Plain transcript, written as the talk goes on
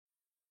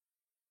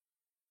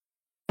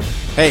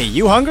Hey,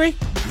 you hungry?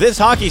 This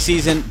hockey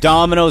season,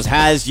 Domino's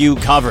has you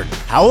covered.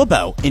 How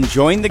about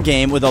enjoying the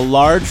game with a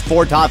large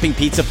 4-topping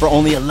pizza for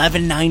only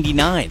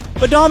 $11.99?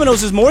 But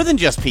Domino's is more than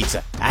just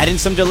pizza. Add in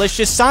some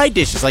delicious side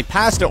dishes like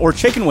pasta or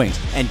chicken wings.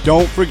 And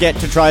don't forget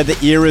to try the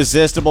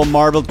irresistible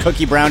marbled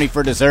cookie brownie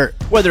for dessert.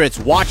 Whether it's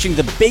watching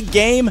the big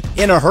game,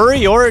 in a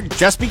hurry, or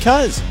just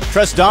because.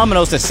 Trust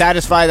Domino's to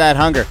satisfy that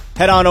hunger.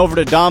 Head on over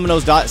to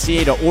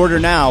Domino's.ca to order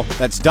now.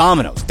 That's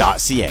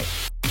Domino's.ca.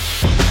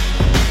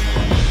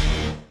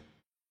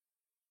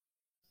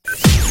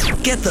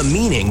 Get the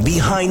meaning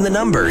behind the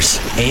numbers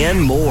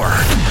and more.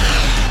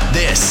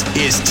 This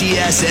is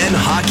TSN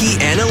Hockey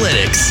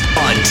Analytics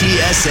on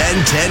TSN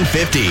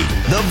 1050,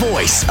 the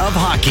voice of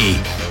hockey.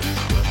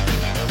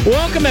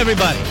 Welcome,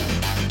 everybody.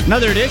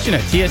 Another edition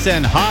of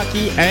TSN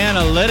Hockey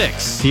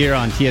Analytics here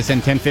on TSN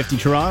 1050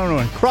 Toronto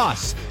and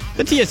across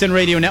the TSN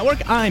Radio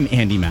Network. I'm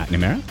Andy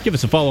McNamara. Give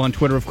us a follow on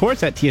Twitter, of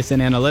course, at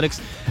TSN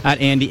Analytics, at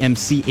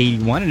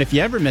AndyMC81. And if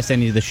you ever miss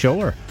any of the show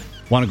or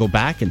want to go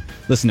back and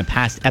listen to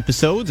past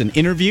episodes and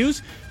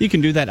interviews, you can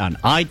do that on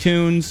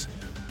iTunes,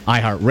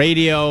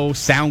 iHeartRadio,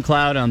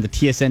 SoundCloud, on the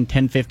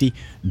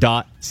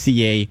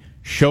TSN1050.ca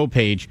show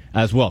page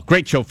as well.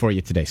 Great show for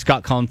you today.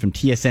 Scott Cullen from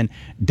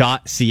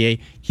TSN.ca.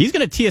 He's going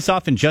to tee us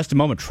off in just a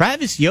moment.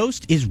 Travis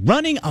Yost is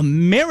running a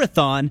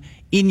marathon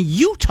in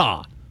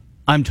Utah,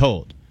 I'm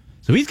told.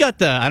 So he's got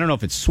the, I don't know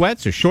if it's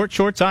sweats or short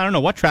shorts. I don't know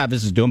what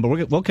Travis is doing,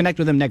 but we'll connect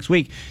with him next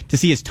week to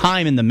see his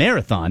time in the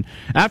marathon.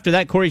 After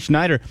that, Corey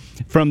Schneider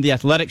from The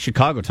Athletic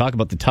Chicago talk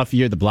about the tough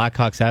year the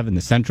Blackhawks have in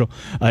the Central.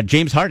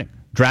 James Harding,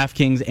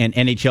 DraftKings and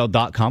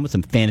NHL.com with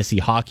some fantasy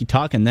hockey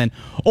talk. And then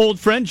old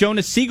friend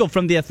Jonas Siegel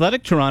from The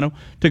Athletic Toronto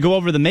to go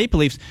over the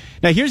Maple Leafs.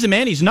 Now here's a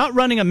man, he's not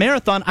running a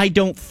marathon, I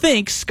don't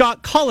think,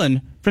 Scott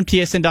Cullen from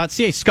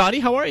TSN.ca. Scotty,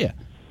 how are you?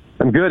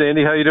 I'm good,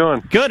 Andy. How you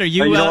doing? Good. Are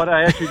you? You know what?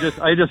 I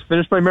just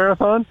finished my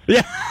marathon.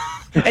 Yeah,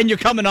 and you're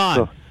coming on.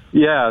 So,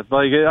 yeah,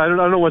 like I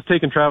don't know what's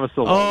taking Travis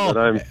so long.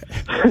 Oh,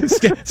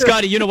 but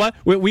Scotty, you know what?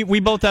 We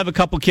both have a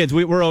couple kids.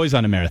 We're always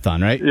on a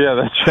marathon, right? Yeah,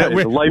 that's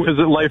right. Life is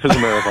a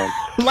marathon.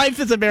 Life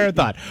is a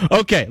marathon.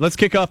 Okay, let's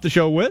kick off the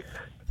show with.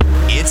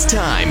 It's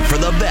time for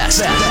the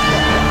best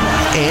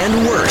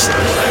and worst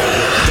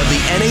of the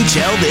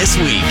NHL this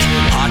week.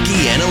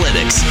 Hockey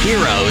Analytics,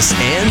 Heroes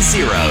and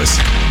Zeros.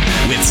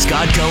 With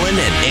Scott Cullen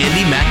and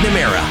Andy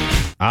McNamara.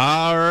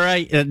 All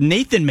right.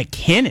 Nathan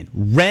MacKinnon,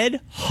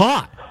 red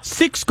hot.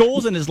 6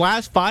 goals in his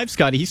last 5,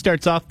 Scotty. He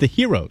starts off the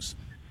Heroes.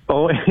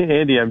 Oh,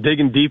 Andy, I'm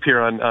digging deep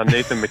here on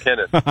Nathan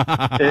MacKinnon.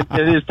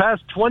 in his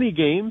past 20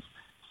 games,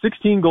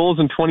 16 goals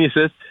and 20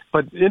 assists.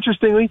 But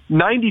interestingly,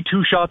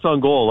 92 shots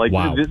on goal. Like,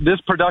 wow.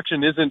 This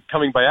production isn't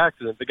coming by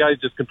accident. The guy's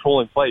just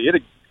controlling play. He had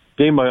a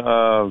game,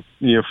 a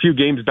few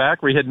games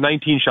back where he had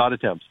 19 shot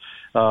attempts.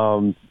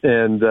 In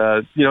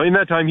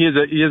that time he has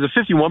a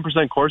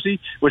 51% Corsi,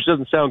 which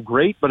doesn't sound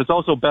great, but it's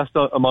also best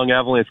among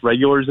Avalanche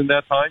regulars in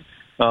that time.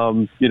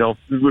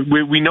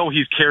 We know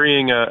he's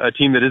carrying a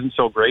team that isn't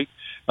so great.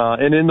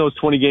 And in those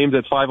 20 games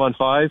at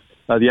 5-on-5,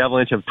 the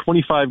Avalanche have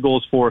 25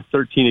 goals for,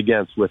 13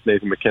 against with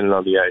Nathan MacKinnon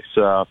on the ice.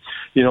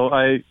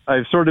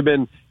 I've sort of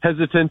been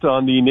hesitant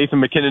on the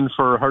Nathan MacKinnon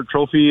for Hart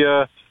Trophy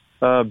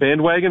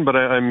bandwagon, but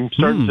I'm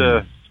starting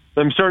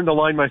to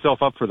line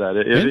myself up for that.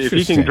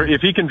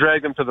 If he can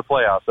drag them to the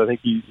playoffs, I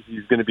think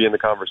he's going to be in the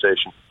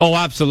conversation. Oh,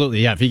 absolutely.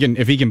 Yeah,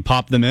 if he can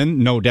pop them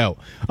in, no doubt.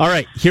 All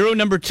right, hero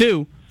number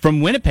 2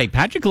 from Winnipeg,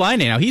 Patrik Laine.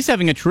 Now he's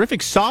having a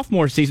terrific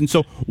sophomore season.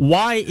 So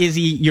why is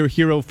he your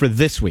hero for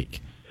this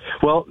week?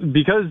 Well,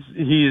 because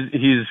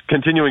he's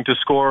continuing to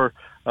score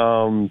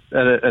at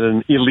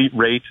an elite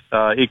rate.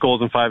 8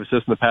 goals and 5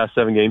 assists in the past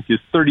 7 games. He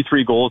has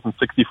 33 goals in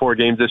 64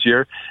 games this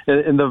year.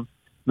 And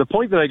the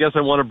point that I guess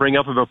I want to bring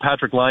up about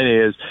Patrik Laine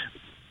is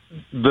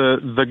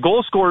the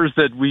goal scorers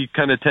that we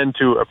kind of tend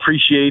to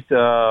appreciate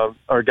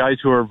are guys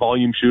who are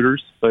volume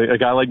shooters. A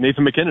guy like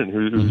Nathan MacKinnon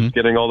who's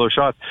getting all those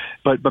shots.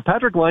 But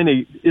Patrik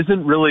Laine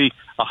isn't really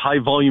a high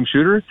volume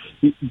shooter,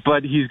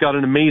 but he's got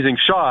an amazing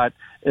shot.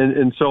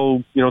 And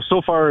so,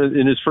 so far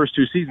in his first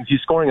 2 seasons,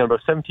 he's scoring on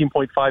about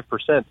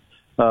 17.5%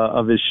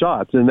 of his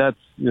shots. And that's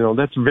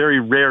very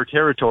rare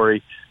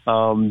territory.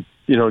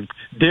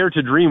 Dare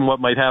to dream what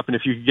might happen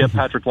if you could get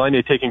Patrik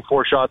Laine taking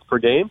 4 shots per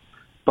game.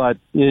 But,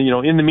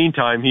 in the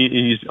meantime,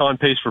 he's on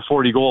pace for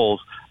 40 goals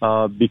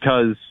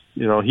because,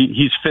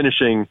 he's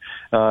finishing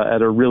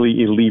at a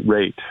really elite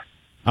rate.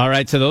 All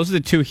right, so those are the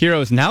 2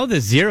 heroes. Now the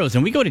zeros,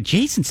 and we go to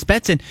Jason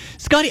Spezza. And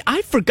Scotty,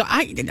 I forgot.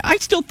 I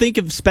still think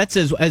of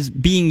Spezza as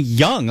being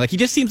young. Like, he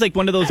just seems like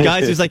one of those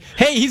guys who's like,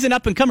 hey, he's an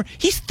up-and-comer.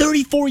 He's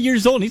 34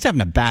 years old, and he's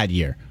having a bad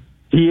year.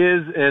 He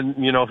is, and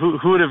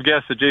who would have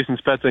guessed that Jason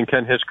Spezza and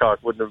Ken Hitchcock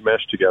wouldn't have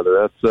meshed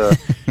together? That's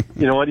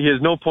you know what? He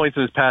has no points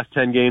in his past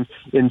 10 games.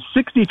 In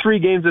 63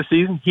 games this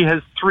season, he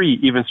has 3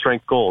 even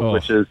strength goals,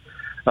 which is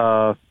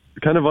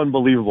kind of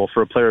unbelievable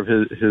for a player of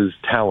his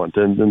talent.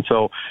 And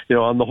so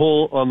on the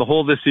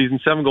whole this season,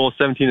 7 goals,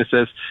 17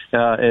 assists,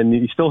 and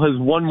he still has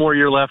 1 more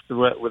year left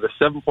with a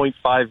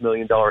 $7.5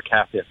 million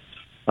cap hit.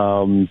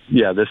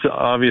 This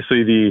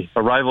obviously the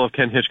arrival of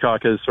Ken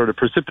Hitchcock has sort of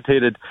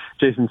precipitated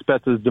Jason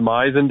Spezza's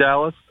demise in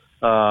Dallas.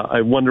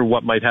 I wonder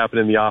what might happen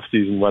in the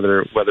offseason,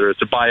 whether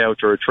it's a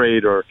buyout or a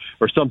trade or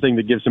something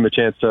that gives him a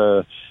chance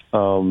to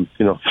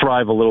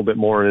thrive a little bit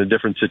more in a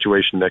different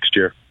situation next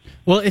year.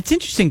 Well, it's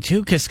interesting,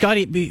 too, because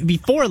Scotty,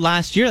 before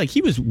last year, like,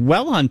 he was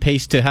well on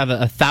pace to have a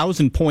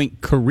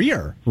 1,000-point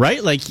career,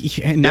 right? Like,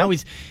 now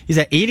he's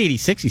at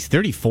 886, he's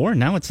 34, and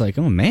now it's like,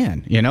 oh,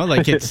 man,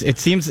 like, it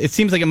seems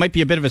like it might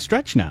be a bit of a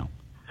stretch now.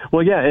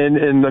 Well, yeah,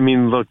 and I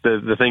mean, look,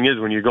 the thing is,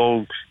 when you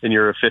go and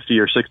you're a 50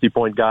 or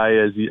 60-point guy,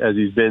 as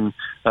he's been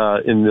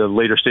in the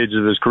later stages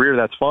of his career,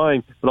 that's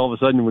fine. But all of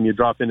a sudden, when you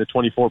drop into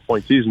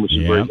 24-point season, which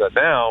is where he's at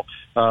now,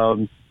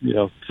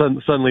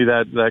 suddenly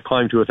that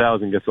climb to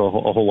 1,000 gets a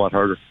whole lot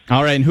harder.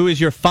 All right, and who is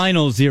your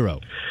final zero?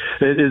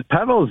 It is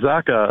Pavel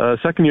Zacha,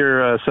 a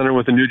second-year center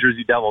with the New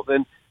Jersey Devils,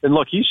 and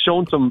look, he's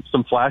shown some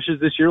flashes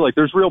this year. Like,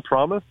 there's real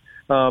promise,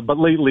 but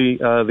lately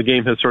the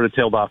game has sort of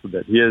tailed off a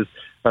bit. He has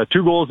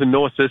 2 goals and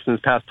no assists in his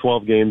past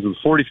 12 games, with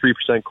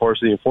 43%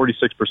 Corsi and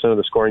 46% of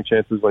the scoring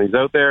chances when he's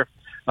out there.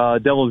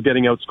 Devils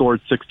getting outscored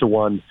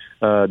 6-1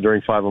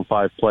 during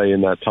 5-on-5 play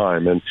in that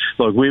time. And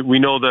look, we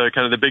know the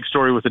kind of the big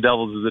story with the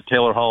Devils is that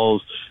Taylor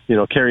Hall's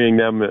carrying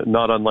them,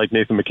 not unlike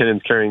Nathan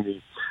MacKinnon's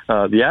carrying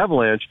the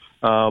Avalanche.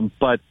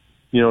 But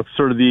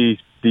sort of the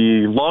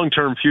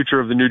long-term future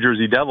of the New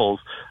Jersey Devils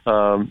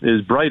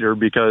is brighter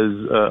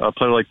because a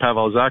player like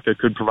Pavel Zacha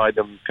could provide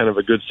them kind of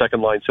a good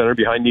second-line center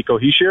behind Nico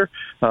Hischier.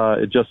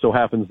 It just so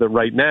happens that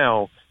right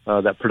now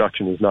that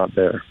production is not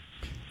there.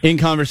 In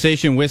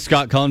conversation with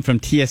Scott Cullen from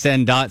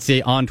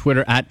TSN.ca, on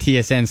Twitter at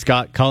TSN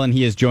Scott Cullen.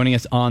 He is joining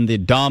us on the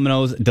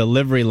Domino's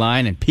delivery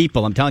line. And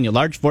people, I'm telling you,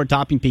 large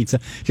 4-topping pizza,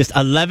 just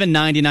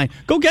 $11.99.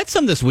 Go get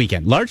some this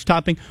weekend. Large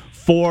 4-topping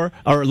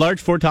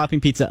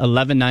pizza,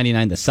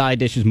 $11.99. The side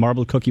dishes,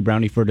 marbled cookie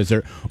brownie for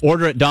dessert.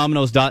 Order at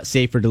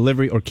Domino's.ca for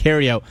delivery or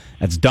carry out.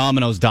 That's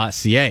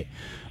Domino's.ca.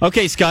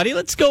 Okay, Scotty,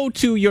 let's go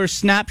to your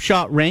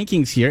snapshot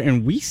rankings here.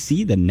 And we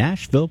see the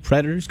Nashville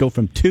Predators go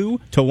from 2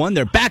 to 1.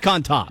 They're back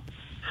on top.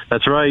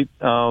 That's right.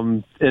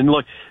 And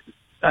look,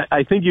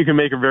 I think you can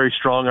make a very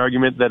strong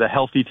argument that a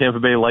healthy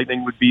Tampa Bay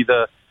Lightning would be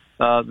the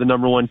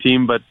number one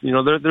team, but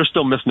they're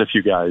still missing a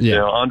few guys.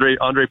 Yeah. Andre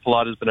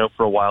Palat has been out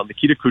for a while.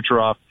 Nikita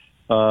Kucherov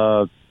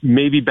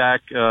maybe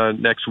back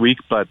next week,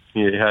 but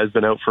he has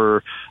been out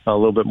for a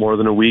little bit more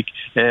than a week.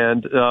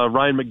 And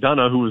Ryan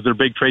McDonough, who was their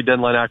big trade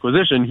deadline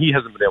acquisition, he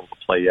hasn't been able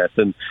to play yet.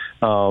 And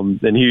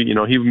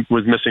he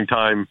was missing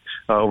time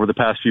over the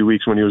past few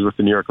weeks when he was with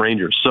the New York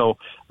Rangers. So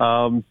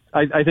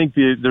I think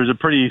there's a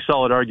pretty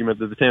solid argument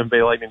that the Tampa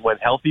Bay Lightning, when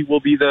healthy, will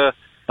be the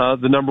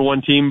number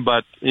one team.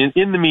 But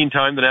in the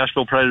meantime, the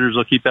Nashville Predators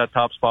will keep that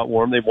top spot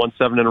warm. They've won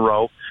 7 in a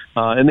row,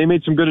 and they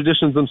made some good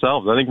additions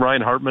themselves. I think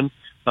Ryan Hartman,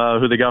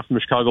 who they got from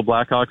the Chicago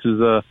Blackhawks, is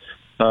a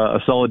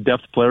solid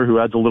depth player who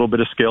adds a little bit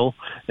of skill.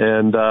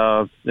 And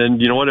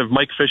you know what? If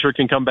Mike Fisher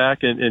can come back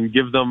and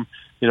give them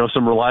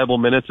some reliable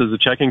minutes as a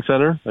checking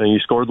center, and he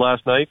scored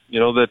last night,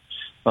 that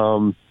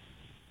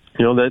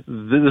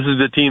this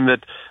is a team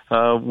that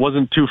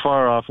wasn't too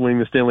far off winning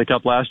the Stanley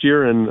Cup last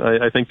year, and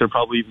I think they're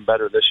probably even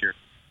better this year.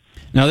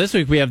 Now, this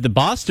week we have the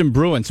Boston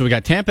Bruins. So we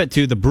got Tampa at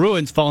 2, the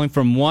Bruins falling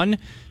from 1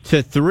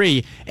 to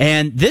 3.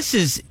 And this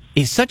is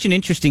such an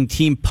interesting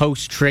team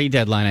post-trade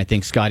deadline, I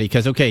think, Scotty,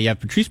 because, okay, you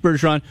have Patrice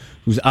Bergeron,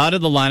 who's out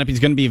of the lineup.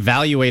 He's going to be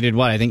evaluated,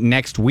 I think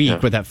next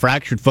week with that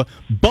fractured foot.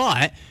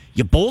 But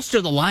you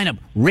bolster the lineup.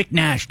 Rick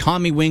Nash,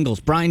 Tommy Wingles,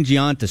 Brian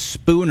Giunta,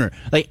 Spooner.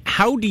 Like,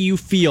 how do you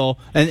feel,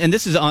 and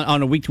this is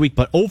on a week-to-week,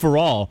 but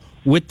overall,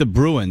 with the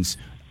Bruins,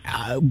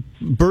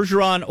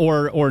 Bergeron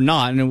or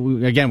not,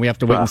 and again, we have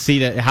to wait and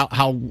see how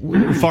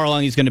far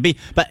along he's going to be.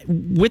 But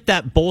with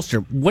that bolster,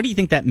 what do you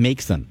think that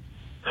makes them?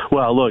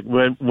 Well, look,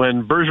 when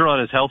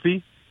Bergeron is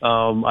healthy,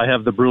 I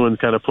have the Bruins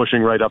kind of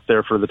pushing right up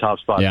there for the top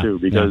spot too,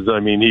 because I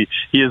mean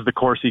he is the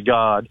Corsi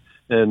god,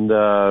 and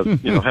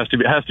has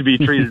to be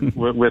treated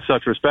with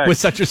such respect. With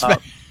such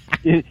respect.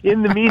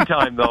 In the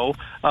meantime, though,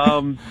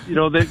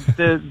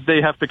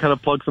 they have to kind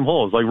of plug some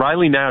holes. Like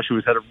Riley Nash, who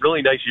has had a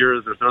really nice year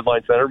as their third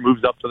line center,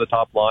 moves up to the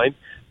top line.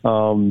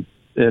 And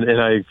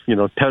I,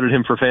 touted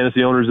him for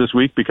fantasy owners this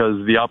week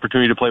because the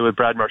opportunity to play with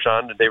Brad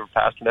Marchand and David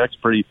Pasternak's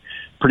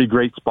pretty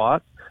great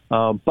spot.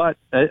 But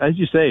as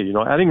you say,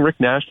 adding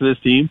Rick Nash to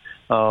this team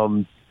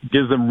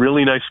gives them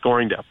really nice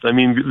scoring depth. I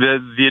mean,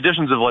 the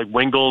additions of like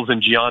Wingles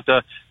and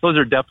Giunta, those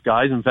are depth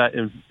guys. In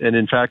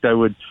fact, I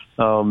would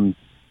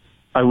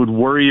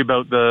worry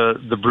about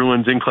the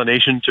Bruins'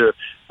 inclination to.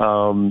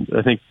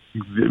 I think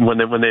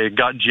when they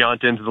got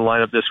Giunta into the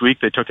lineup this week,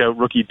 they took out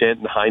rookie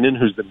Danton Heinen,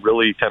 who's been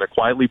really kind of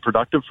quietly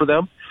productive for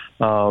them.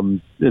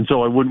 And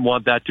so I wouldn't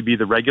want that to be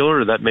the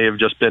regular. That may have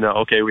just been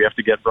okay, we have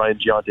to get Brian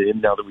Giunta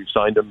in now that we've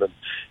signed him and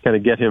kind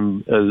of get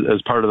him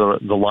as part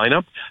of the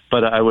lineup.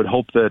 But I would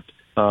hope that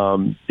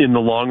in the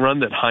long run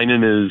that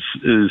Heinen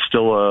is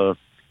still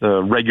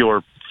a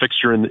regular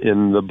fixture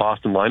in the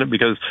Boston lineup,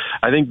 because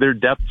I think their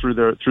depth through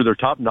their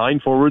top 9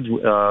 forwards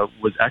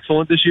was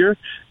excellent this year.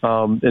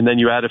 And then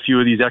you add a few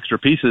of these extra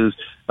pieces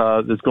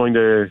that's going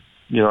to,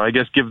 I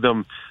guess give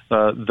them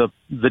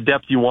the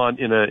depth you want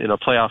in a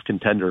playoff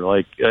contender.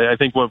 Like I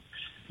think what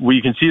what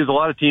you can see is a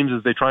lot of teams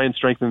as they try and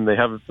strengthen, they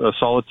have a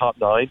solid top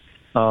nine.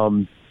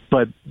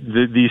 But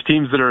these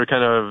teams that are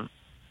kind of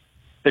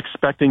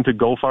expecting to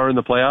go far in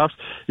the playoffs,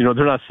 they're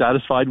not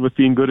satisfied with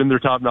being good in their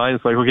top nine.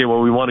 It's like, okay,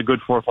 well, we want a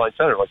good fourth line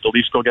center. Like the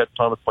Leafs go get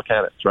Thomas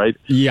Plekanec, right?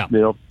 Yeah.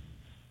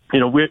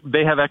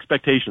 They have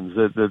expectations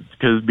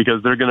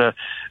because they're going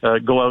to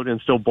go out and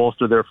still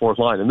bolster their fourth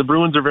line. And the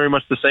Bruins are very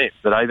much the same.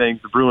 That I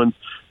think the Bruins,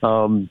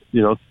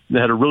 they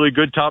had a really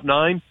good top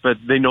nine, but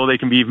they know they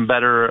can be even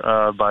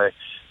better by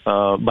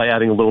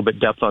adding a little bit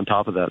depth on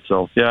top of that.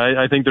 So,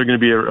 yeah, I think they're going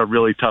to be a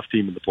really tough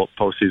team in the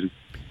postseason.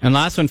 And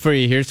last one for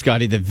you here,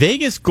 Scotty, the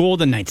Vegas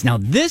Golden Knights. Now,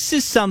 this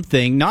is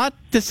something, not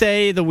to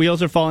say the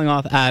wheels are falling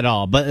off at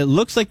all, but it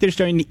looks like they're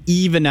starting to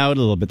even out a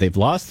little bit. They've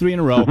lost 3 in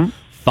a row.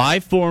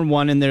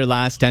 5-4-1 in their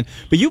last 10.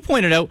 But you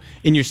pointed out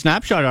in your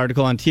snapshot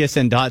article on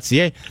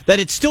TSN.ca that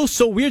it's still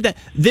so weird that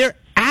they're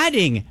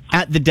adding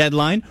at the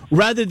deadline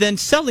rather than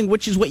selling,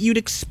 which is what you'd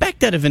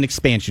expect out of an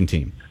expansion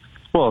team.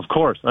 Well, of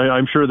course.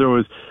 I'm sure there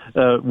was,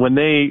 when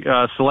they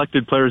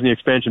selected players in the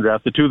expansion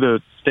draft, the two that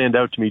stand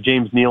out to me,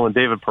 James Neal and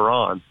David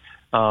Perron,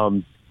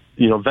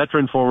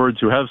 veteran forwards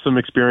who have some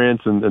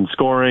experience in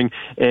scoring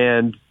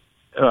and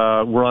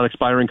were on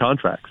expiring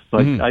contracts.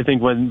 I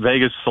think when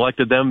Vegas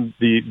selected them,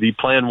 the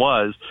plan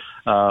was,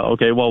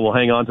 okay, well, we'll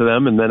hang on to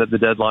them, and then at the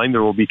deadline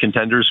there will be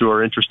contenders who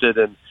are interested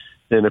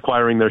in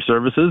acquiring their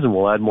services, and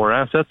we'll add more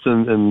assets,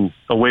 and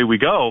away we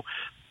go.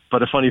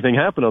 But a funny thing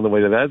happened on the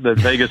way to that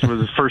Vegas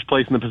was first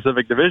place in the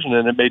Pacific Division,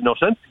 and it made no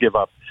sense to give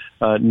up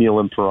Neal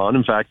and Perron.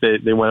 In fact,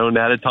 they went out and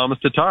added Thomas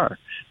Tatar.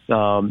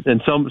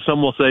 And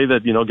some will say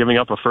that, giving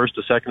up a first,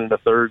 a second, and a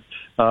third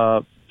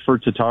for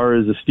Tatar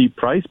is a steep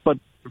price, but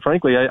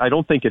frankly, I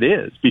don't think it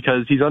is,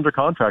 because he's under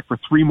contract for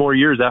 3 more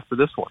years after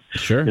this one.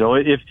 Sure.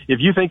 If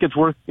you think it's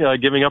worth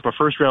giving up a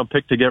first-round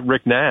pick to get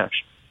Rick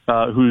Nash,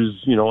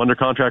 who's under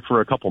contract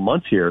for a couple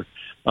months here,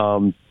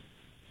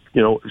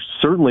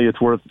 certainly it's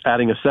worth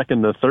adding a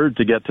second and a third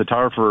to get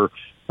Tatar for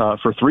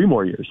 3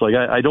 more years. Like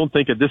I don't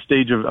think at this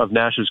stage of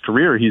Nash's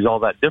career he's all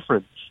that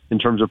different in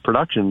terms of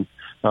production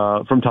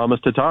from Thomas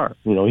Tatar.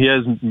 He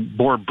has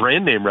more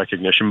brand name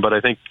recognition, but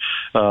I think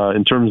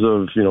in terms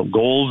of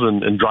goals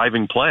and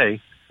driving play,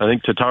 I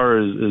think Tatar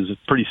is a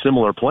pretty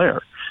similar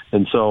player.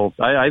 And so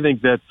I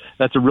think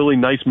that's a really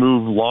nice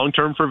move long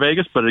term for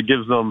Vegas, but it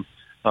gives them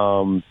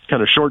kind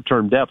of short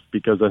term depth,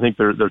 because I think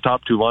their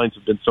top 2 lines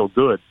have been so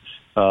good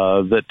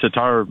that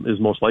Tatar is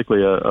most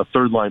likely a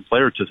third line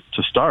player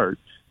to start.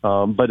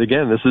 But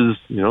again, this is,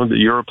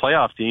 you're a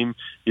playoff team.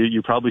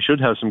 You probably should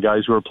have some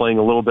guys who are playing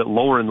a little bit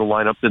lower in the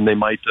lineup than they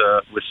might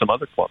with some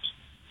other clubs.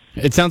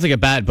 It sounds like a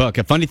bad book.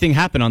 A funny thing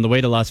happened on the way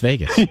to Las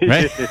Vegas,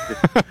 right?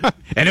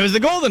 And it was the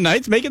Golden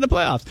Knights making the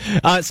playoffs.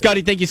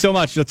 Scotty, thank you so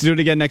much. Let's do it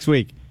again next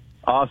week.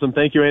 Awesome.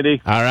 Thank you, Andy.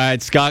 All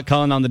right. Scott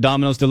Cullen on the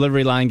Domino's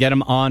delivery line. Get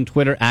him on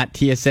Twitter at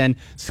TSN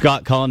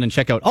Scott Cullen, and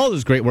check out all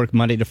his great work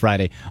Monday to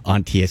Friday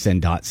on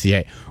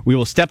TSN.ca. We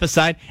will step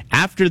aside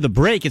after the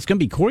break. It's going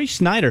to be Corey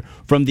Snyder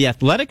from the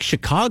Athletic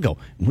Chicago.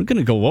 We're going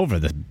to go over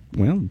the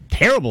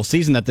terrible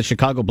season that the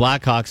Chicago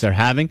Blackhawks are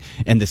having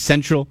and the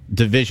Central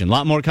Division. A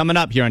lot more coming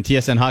up here on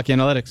TSN Hockey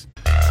Analytics.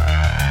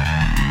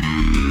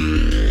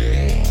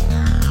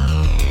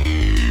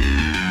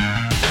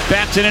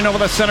 Bats it in over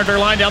the Senator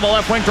line, down the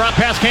left wing, drop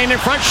pass, Kane in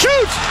front,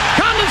 shoots!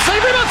 Condon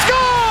saved it,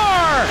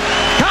 score!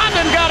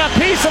 Condon got a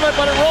piece of it,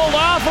 but it rolled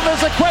off of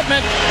his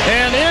equipment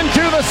and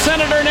into the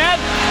Senator net.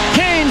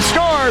 Kane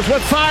scores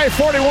with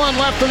 5:41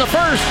 left in the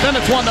first, and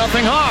it's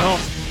 1-0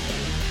 Hawks.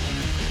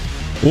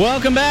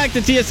 Welcome back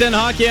to TSN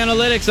Hockey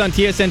Analytics on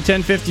TSN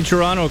 1050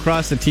 Toronto,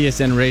 across the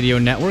TSN Radio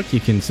Network. You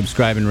can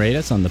subscribe and rate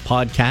us on the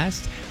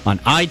podcast, on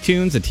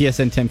iTunes, the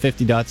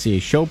TSN1050.ca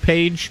show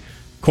page.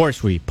 Of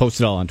course, we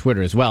post it all on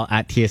Twitter as well,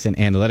 at TSN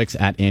Analytics,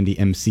 at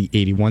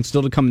AndyMC81.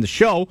 Still to come in the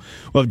show,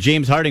 we'll have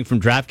James Harding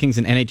from DraftKings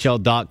and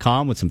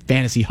NHL.com with some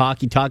fantasy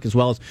hockey talk, as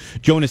well as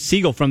Jonas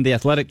Siegel from The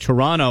Athletic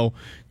Toronto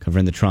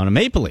covering the Toronto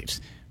Maple Leafs.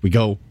 We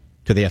go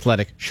to the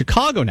Athletic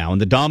Chicago now,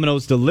 and the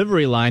Domino's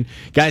delivery line.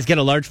 Guys, get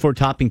a large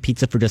 4-topping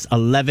pizza for just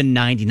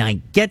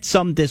 $11.99. Get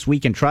some this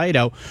week and try it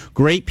out.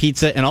 Great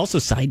pizza, and also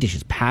side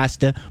dishes,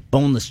 pasta,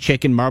 boneless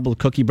chicken, marbled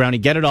cookie brownie.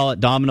 Get it all at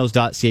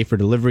Domino's.ca for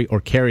delivery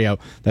or carryout.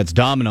 That's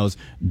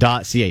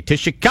Domino's.ca. To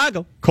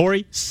Chicago,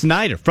 Corey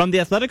Snyder from the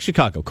Athletic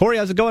Chicago. Corey,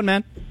 how's it going,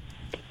 man?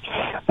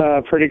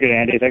 Pretty good,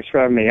 Andy. Thanks for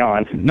having me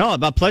on. No,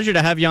 a pleasure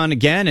to have you on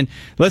again. And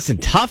listen,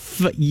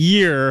 tough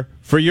year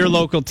for your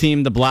local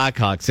team, the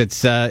Blackhawks.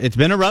 It's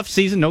been a rough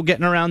season, no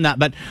getting around that.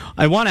 But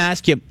I want to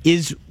ask you,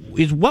 is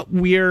what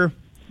we're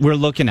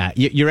looking at,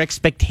 your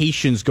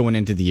expectations going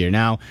into the year?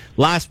 Now,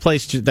 last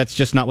place, that's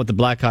just not what the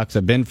Blackhawks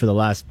have been for the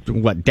last,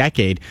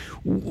 decade.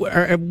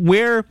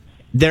 Where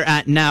they're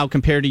at now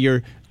compared to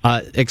your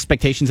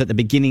expectations at the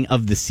beginning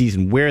of the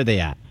season, where are they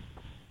at?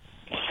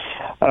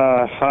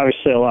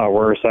 Obviously a lot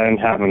worse. I didn't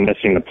have them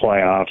missing the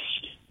playoffs.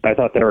 I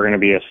thought they were going to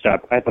be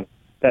I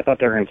thought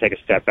they were going to take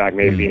a step back,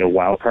 maybe being a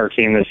wild card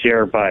team this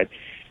year, but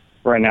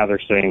right now they're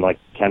sitting like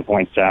 10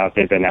 points out.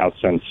 They've been out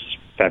since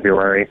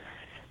February,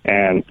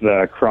 and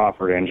the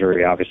Crawford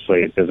injury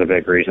obviously is a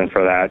big reason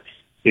for that.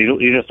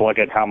 you just look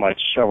at how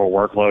much of a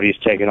workload he's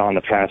taken on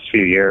the past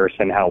few years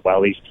and how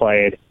well he's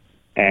played,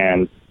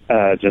 and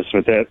just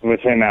with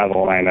him out of the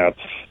lineup,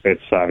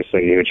 it's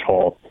obviously a huge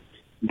hole.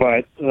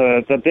 But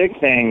the big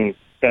thing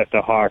that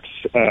the Hawks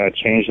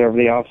changed over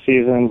the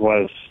offseason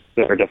was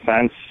their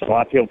defense. A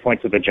lot of people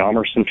point to the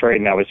Hjalmarsson trade,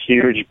 and that was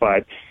huge,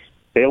 but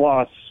they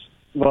lost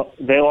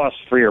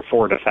 3 or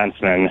 4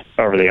 defensemen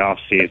over the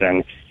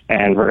offseason,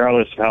 and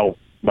regardless of how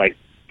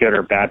good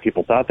or bad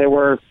people thought they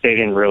were, they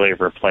didn't really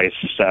replace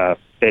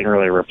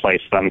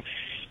them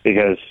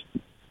because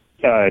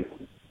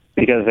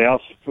they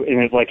also, in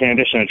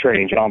addition to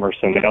trading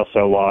Hjalmarsson, they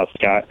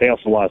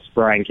also lost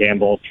Brian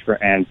Campbell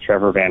and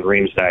Trevor Van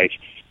Riemsdyk,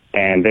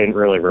 and they didn't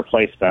really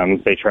replace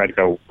them. They tried to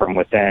go from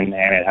within,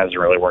 and it hasn't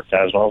really worked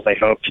out as well as they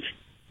hoped.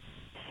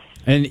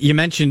 And you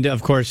mentioned,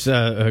 of course,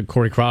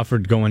 Corey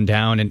Crawford going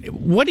down. And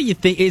what do you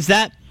think? Is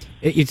that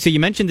so? You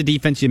mentioned the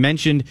defense. You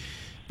mentioned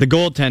the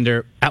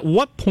goaltender. At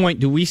what point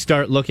do we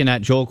start looking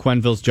at Joel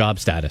Quenneville's job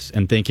status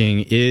and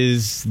thinking,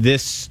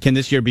 can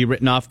this year be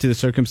written off to the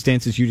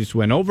circumstances you just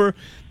went over,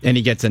 and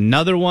he gets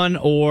another one,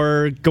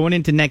 or going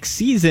into next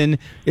season,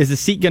 is the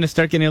seat going to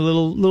start getting a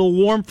little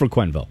warm for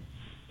Quenneville?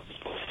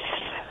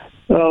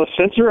 Well, the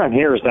sense around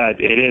here is that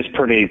it is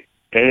pretty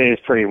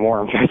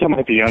warm. I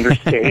might be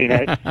understating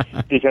it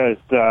because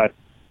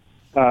there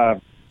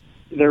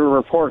were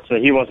reports that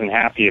he wasn't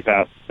happy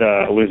about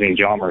losing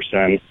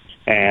Hjalmarsson,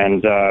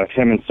 and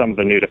him and some of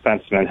the new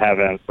defensemen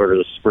haven't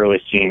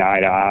really seen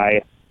eye to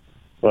eye.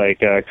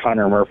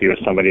 Connor Murphy was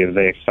somebody that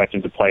they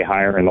expected to play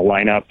higher in the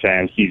lineup,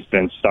 and he's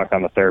been stuck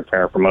on the third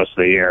pair for most of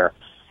the year.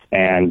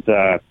 And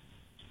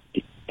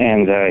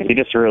he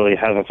just really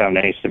hasn't found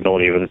any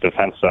stability with the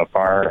defense so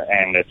far.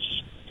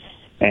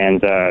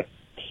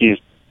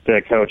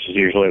 The coach is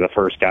usually the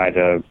first guy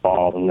to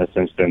fall in this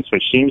instance,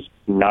 which seems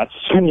nuts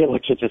when you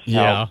look at just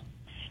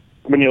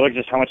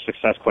how much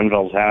success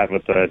Quenneville's had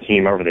with the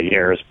team over the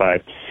years.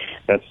 But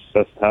that's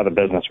how the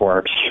business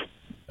works.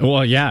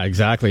 Well, yeah,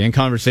 exactly. In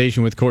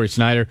conversation with Corey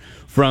Snyder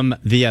from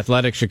The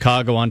Athletic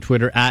Chicago on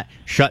Twitter at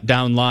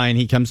 @ShutdownLine.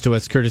 He comes to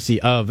us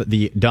courtesy of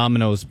the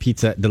Domino's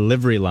Pizza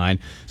delivery line.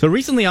 So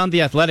recently on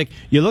The Athletic,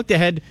 you looked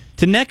ahead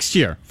to next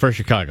year for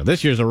Chicago.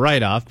 This year's a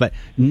write-off, but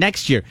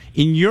next year,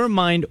 in your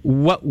mind,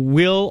 what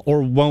will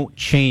or won't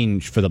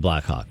change for the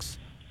Blackhawks?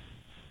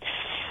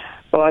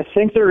 Well, I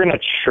think they're going to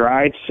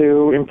try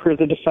to improve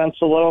the defense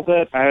a little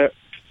bit.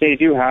 They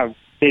do have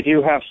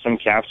some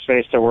cap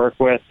space to work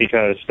with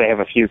because they have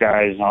a few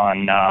guys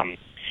on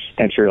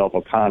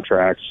entry-level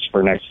contracts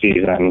for next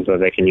season that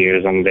they can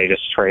use, and they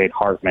just trade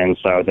Hartman,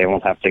 so they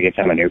won't have to give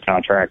him a new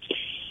contract.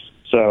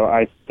 So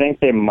I think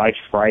they might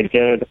try to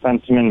get a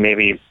defenseman,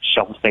 maybe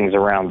shuffle things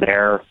around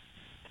there,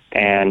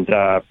 and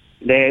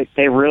they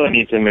really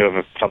need to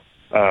move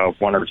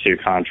one or two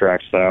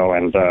contracts, though,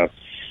 and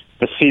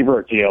the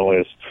Seabrook deal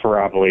is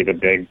probably the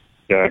big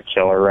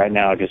killer right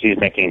now because he's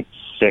making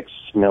 $6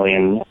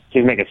 million.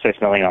 He's making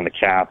 $6 million on the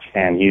cap,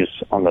 and he's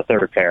on the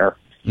third pair,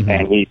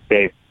 and he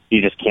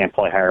just can't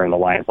play higher in the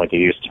lineup like he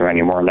used to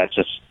anymore. And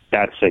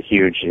that's a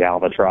huge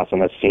albatross on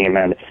this team.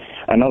 And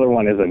another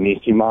one is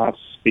Anisimov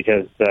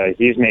because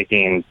he's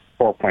making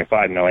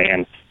 $4.5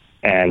 million,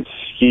 and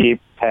he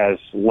has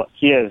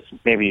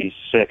maybe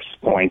 6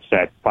 points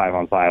at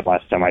 5-on-5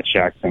 last time I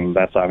checked, and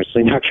that's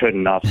obviously not good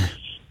enough.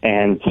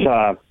 And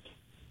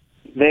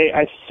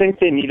I think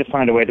they need to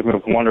find a way to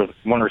move one or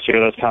two of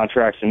those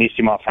contracts.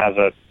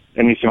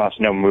 Anissimov's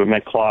no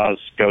movement clause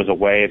goes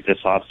away this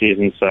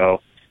offseason,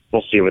 so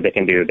we'll see what they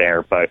can do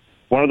there. But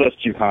one of those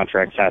two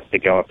contracts has to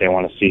go if they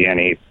want to see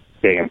any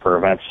big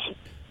improvements.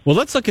 Well,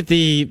 let's look at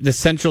the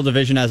Central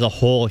Division as a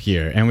whole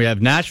here. And we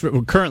have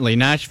Nashville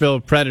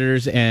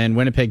Predators and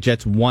Winnipeg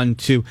Jets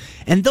 1-2.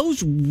 And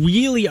those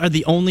really are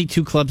the only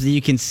two clubs that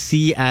you can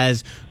see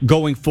as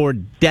going for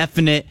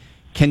definite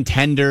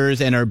contenders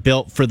and are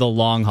built for the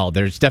long haul.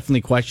 There's definitely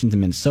questions in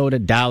Minnesota,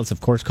 Dallas,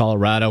 of course,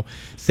 Colorado,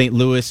 St.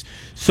 Louis.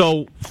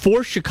 So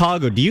for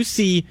Chicago, do you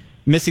see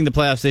missing the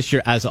playoffs this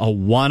year as a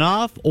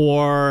one-off,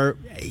 or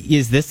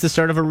is this the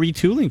start of a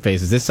retooling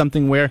phase? Is this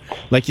something where,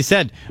 like you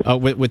said,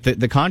 with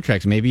the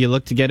contracts, maybe you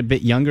look to get a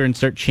bit younger and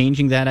start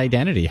changing that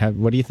identity?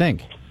 What do you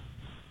think?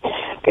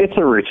 It's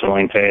a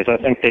retooling phase. I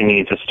think they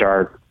need to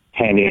start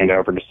handing it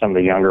over to some of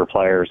the younger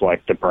players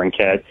like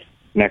DeBrincat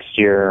next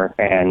year,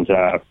 and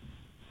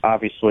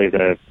obviously,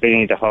 they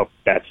need to hope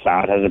that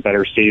Saad has a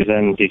better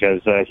season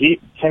because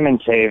him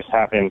and Taves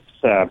haven't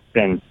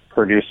been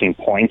producing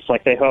points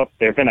like they hoped.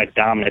 They've been a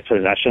dominant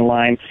possession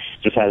line,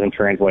 just hasn't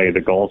translated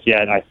to goals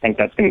yet. I think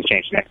that's going to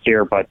change next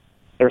year, but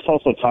there's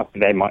also talk that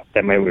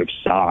they may move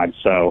Saad,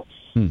 so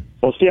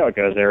we'll see how it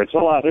goes there.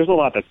 There's a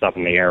lot that's up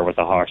in the air with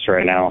the Hawks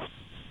right now,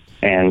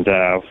 and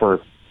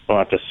we'll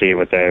have to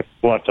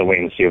wait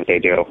and see what they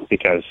do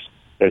because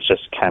it's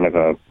just kind of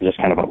a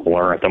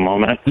blur at the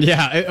moment.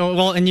 Yeah,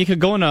 well, and you could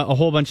go in a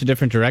whole bunch of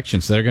different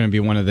directions. So they're going to be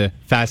one of the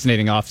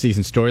fascinating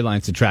off-season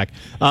storylines to track.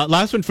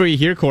 Last one for you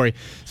here, Corey.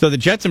 So the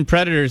Jets and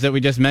Predators that we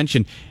just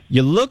mentioned,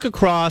 you look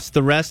across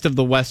the rest of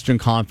the Western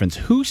Conference.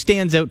 Who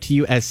stands out to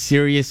you as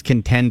serious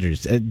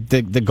contenders?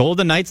 The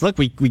Golden Knights, look,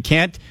 we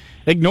can't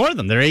ignore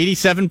them. They're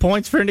 87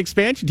 points for an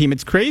expansion team.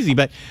 It's crazy.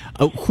 But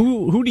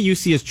who do you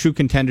see as true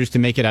contenders to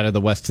make it out of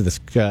the West to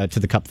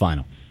the Cup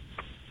final?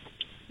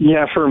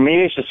 Yeah, for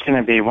me, it's just going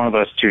to be one of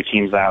those two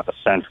teams out of the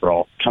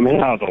Central coming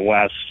out of the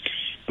West.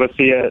 But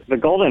the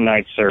Golden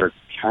Knights are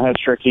kind of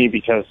tricky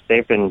because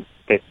they've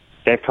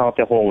caught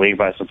the whole league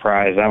by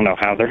surprise. I don't know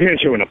how they're going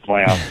to do in a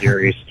playoff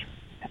series.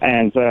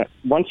 And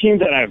one team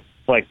that I've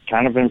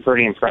kind of been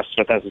pretty impressed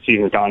with as the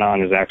season's gone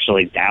on is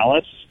actually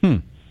Dallas.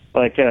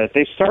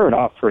 They started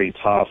off pretty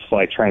tough,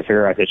 trying to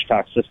figure out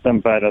Hitchcock's system,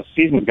 but as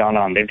the season's gone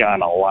on, they've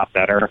gotten a lot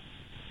better.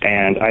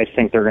 And I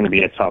think they're going to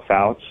be a tough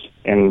out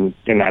in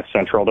that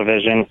Central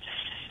Division.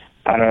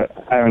 I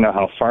don't know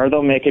how far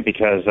they'll make it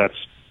because that's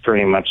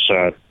pretty much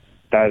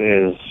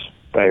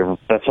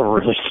that's a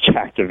really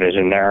stacked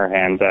division there,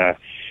 and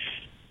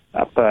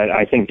but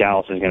I think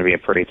Dallas is going to be a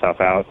pretty tough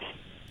out.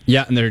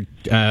 Yeah, and they're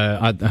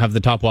have the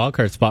top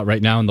wildcard spot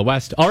right now in the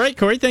West. All right,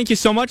 Corey, thank you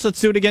so much.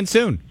 Let's do it again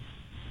soon.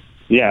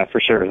 Yeah,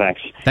 for sure. Thanks.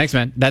 Thanks,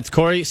 man. That's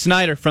Corey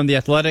Snyder from The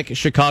Athletic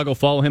Chicago.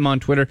 Follow him on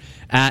Twitter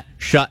at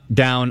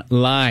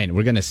ShutdownLine.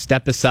 We're going to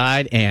step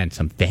aside and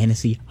some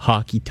fantasy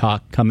hockey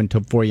talk coming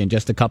for you in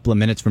just a couple of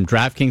minutes from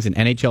DraftKings and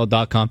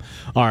NHL.com.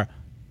 Our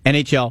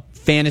NHL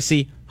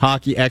fantasy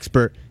hockey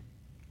expert,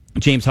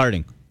 James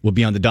Harding, will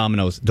be on the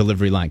Domino's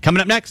delivery line.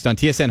 Coming up next on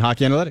TSN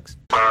Hockey Analytics.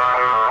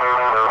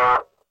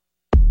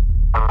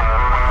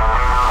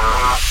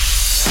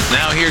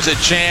 Now here's a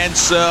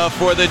chance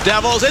for the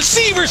Devils as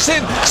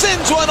Severson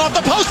sends one off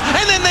the post,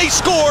 and then they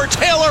score.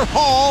 Taylor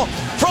Hall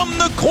from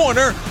the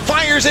corner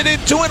fires it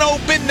into an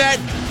open net.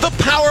 The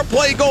power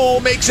play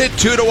goal makes it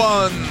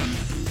 2-1.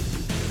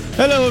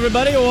 Hello,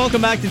 everybody.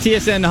 Welcome back to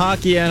TSN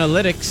Hockey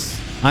Analytics.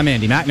 I'm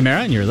Andy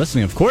McNamara, and you're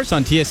listening, of course,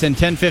 on TSN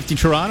 1050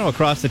 Toronto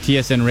across the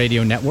TSN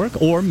radio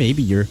network, or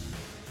maybe you're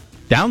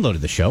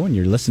downloaded the show and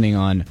you're listening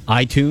on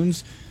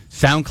iTunes,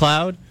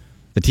 SoundCloud,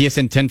 the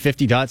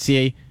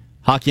TSN1050.ca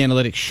Hockey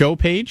Analytics show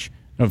page.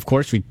 And of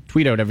course, we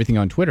tweet out everything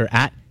on Twitter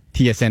at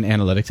TSN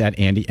Analytics at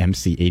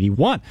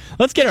AndyMC81.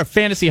 Let's get our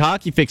fantasy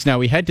hockey fix now.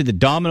 We head to the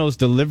Domino's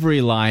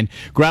delivery line,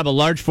 grab a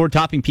large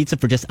 4-topping pizza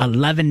for just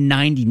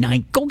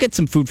 $11.99. Go get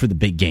some food for the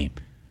big game.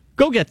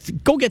 Go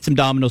get some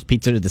Domino's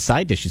pizza to the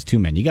side dishes too,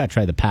 man. You got to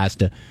try the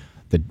pasta,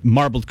 the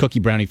marbled cookie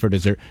brownie for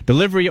dessert.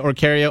 Delivery or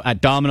carry out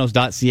at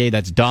Domino's.ca.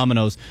 That's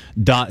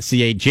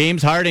Domino's.ca.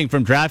 James Harding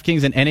from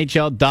DraftKings and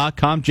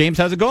NHL.com. James,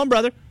 how's it going,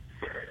 brother?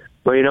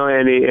 Well,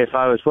 Andy, if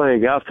I was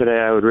playing golf today,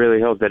 I would really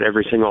hope that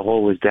every single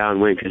hole was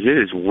downwind because it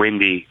is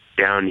windy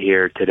down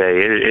here today.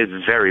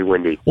 It's very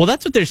windy. Well,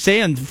 that's what they're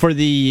saying for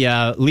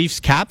the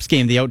Leafs-Caps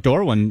game, the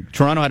outdoor one.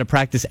 Toronto had to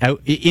practice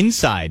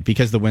inside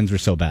because the winds were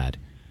so bad.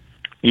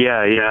 Yeah.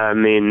 I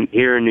mean,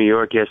 here in New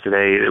York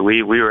yesterday,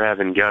 we were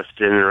having gusts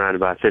in and around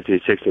about 50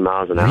 to 60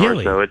 miles an hour.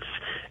 Really? So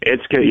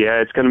it's going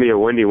to be a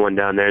windy one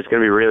down there. It's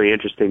going to be really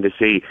interesting to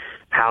see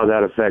how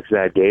that affects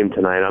that game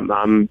tonight.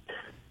 I'm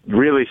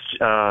really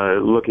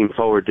looking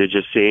forward to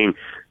just seeing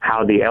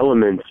how the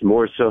elements,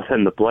 more so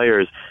than the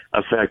players,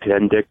 affect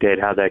and dictate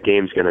how that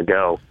game's going to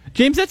go.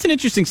 James, that's an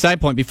interesting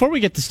side point. Before we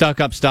get to stock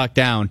up, stock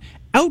down,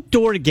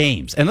 outdoor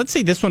games, and let's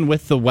say this one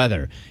with the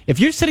weather. If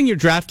you're setting your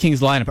DraftKings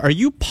lineup, are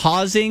you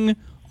pausing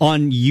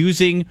on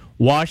using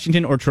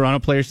Washington or Toronto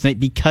players tonight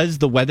because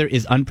the weather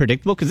is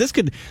unpredictable? Because this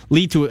could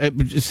lead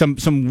to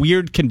some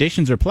weird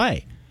conditions or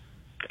play.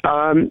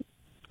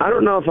 I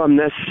don't know if I'm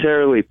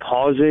necessarily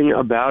pausing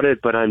about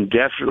it, but I'm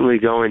definitely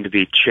going to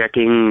be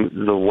checking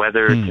the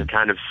weather to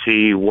kind of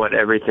see what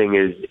everything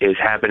is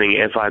happening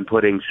if I'm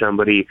putting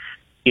somebody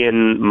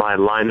in my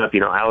lineup.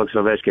 Alex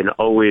Ovechkin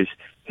always,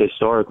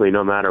 historically,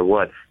 no matter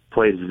what,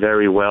 plays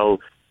very well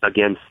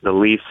against the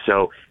Leafs.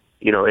 So,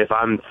 if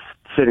I'm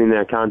sitting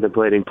there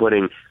contemplating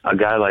putting a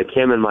guy like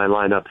him in my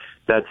lineup,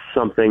 that's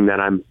something that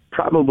I'm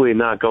probably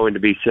not going to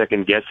be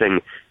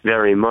second-guessing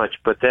very much.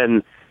 But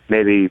then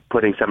maybe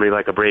putting somebody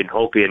like a Braden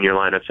Holtby in your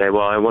lineup, say,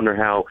 well, I wonder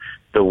how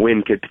the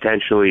wind could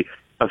potentially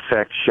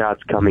affect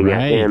shots coming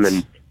at him.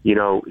 And,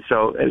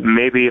 so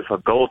maybe if a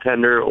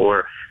goaltender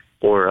or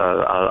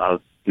a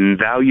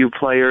value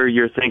player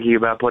you're thinking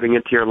about putting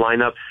into your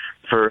lineup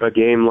for a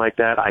game like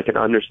that, I can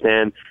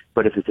understand.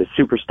 But if it's a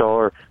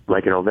superstar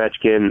like an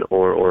Ovechkin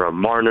or a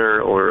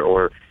Marner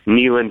or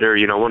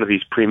Nylander, one of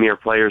these premier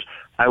players,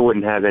 I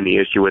wouldn't have any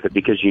issue with it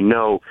because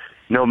no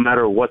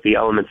matter what the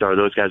elements are,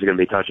 those guys are going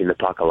to be touching the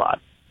puck a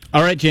lot.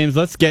 All right, James,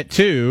 let's get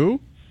to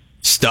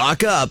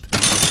Stock Up,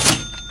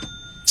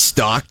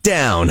 Stock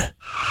Down.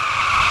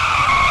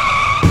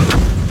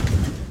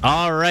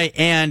 All right,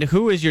 and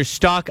who is your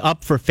stock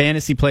up for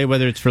fantasy play,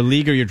 whether it's for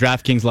league or your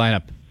DraftKings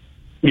lineup?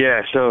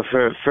 Yeah, so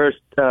for first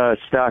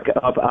stock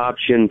up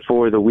option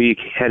for the week,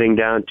 heading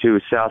down to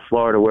South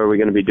Florida, where we're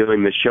going to be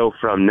doing the show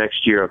from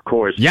next year, of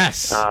course.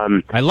 Yes.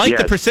 I like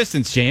the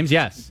persistence, James,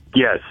 yes.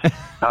 Yes.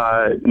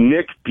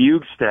 Nick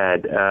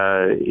Bjugstad,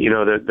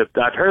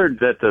 I've heard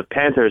that the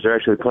Panthers are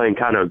actually playing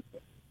kind of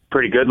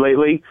pretty good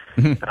lately,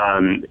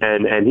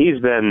 and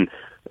he's been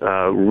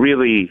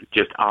really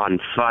just on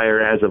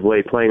fire as of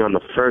late, playing on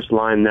the first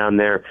line down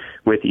there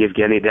with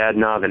Yevgeny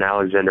Dadonov and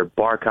Alexander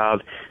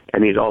Barkov,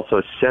 and he's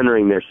also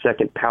centering their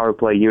second power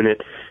play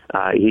unit.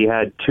 He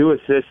had 2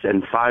 assists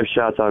and 5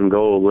 shots on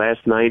goal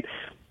last night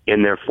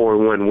in their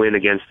 4-1 win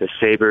against the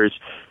Sabres.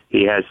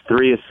 He has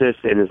 3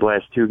 assists in his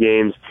last 2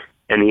 games,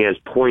 and he has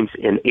points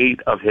in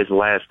 8 of his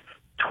last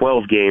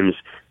 12 games,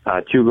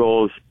 2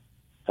 goals,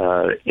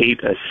 8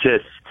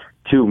 assists,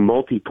 2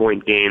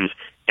 multi-point games,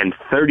 and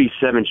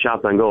 37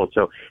 shots on goal.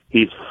 So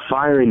he's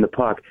firing the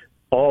puck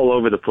all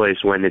over the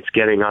place when it's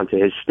getting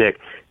onto his stick.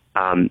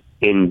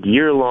 In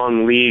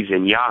year-long leagues,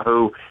 in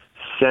Yahoo,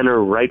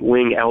 center right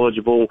wing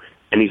eligible,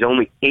 and he's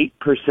only 8%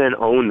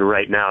 owned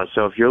right now.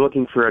 So if you're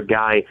looking for a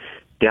guy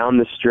down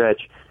the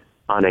stretch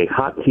on a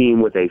hot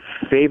team with a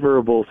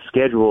favorable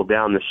schedule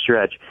down the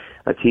stretch,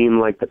 a team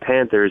like the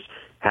Panthers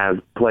have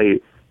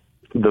played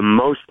the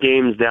most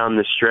games down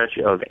the stretch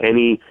of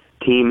any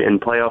team in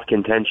playoff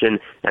contention,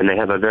 and they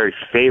have a very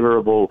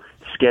favorable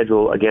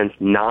schedule against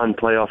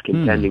non-playoff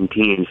contending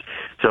teams.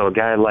 So a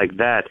guy like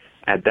that,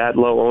 at that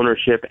low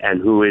ownership,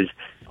 and who is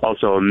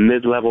also a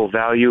mid-level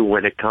value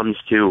when it comes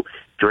to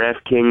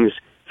DraftKings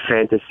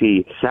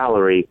fantasy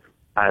salary,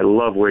 I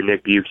love where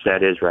Nick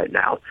Bjugstad is right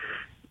now.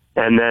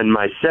 And then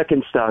my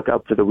second stock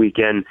up for the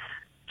weekend,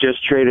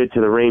 just traded to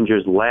the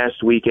Rangers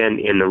last weekend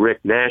in the Rick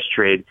Nash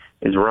trade,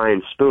 is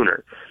Ryan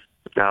Spooner.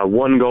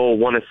 1 goal,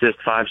 1 assist,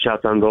 5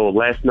 shots on goal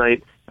last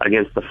night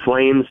against the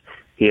Flames.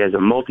 He has a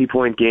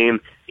multi-point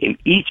game in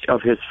each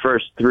of his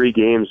first 3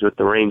 games with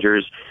the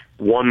Rangers.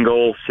 1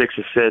 goal, 6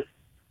 assists,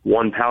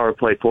 1 power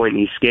play point.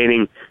 He's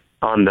skating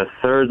on the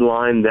third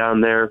line down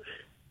there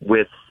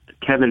with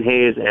Kevin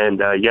Hayes and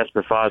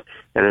Jesper Fast,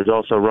 and is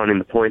also running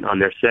the point on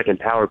their second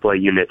power play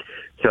unit.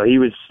 So he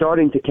was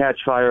starting to catch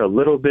fire a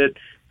little bit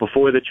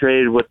before the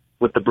trade with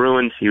the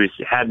Bruins. He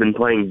had been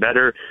playing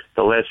better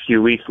the last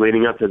few weeks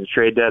leading up to the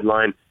trade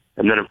deadline.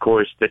 And then, of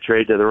course, the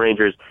trade to the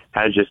Rangers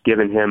has just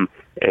given him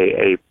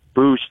a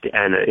boost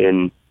and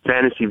in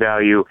fantasy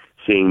value,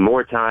 seeing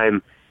more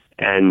time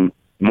and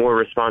more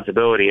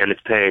responsibility, and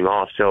it's paying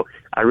off. So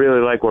I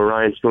really like where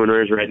Ryan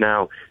Spooner is right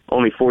now,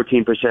 only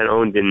 14%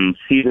 owned in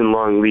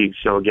season-long leagues.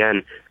 So,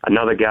 again,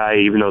 another guy,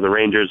 even though the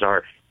Rangers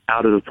are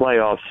out of the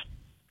playoffs,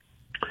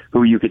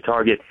 who you could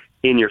target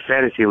in your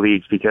fantasy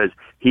leagues because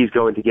he's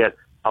going to get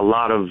a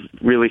lot of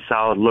really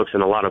solid looks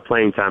and a lot of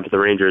playing time for the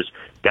Rangers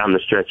down the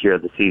stretch here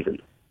of the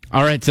season.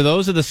 All right, so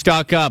those are the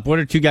stock up. What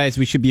are 2 guys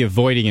we should be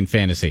avoiding in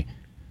fantasy?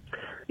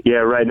 Yeah,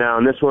 right now,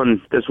 and this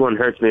one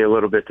hurts me a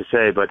little bit to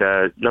say, but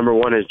number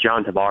 1 is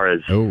John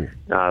Tavares.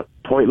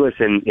 Pointless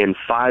in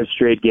 5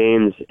 straight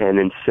games and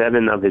in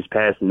 7 of his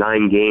past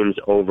 9 games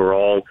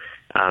overall.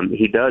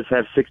 He does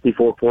have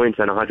 64 points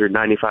and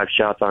 195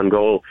 shots on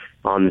goal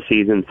on the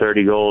season,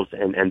 30 goals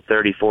and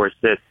 34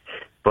 assists.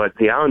 But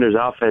the Islanders'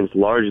 offense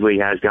largely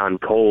has gone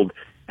cold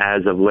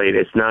as of late.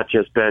 It's not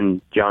just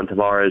been John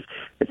Tavares.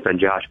 It's been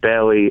Josh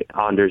Bailey,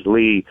 Anders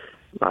Lee.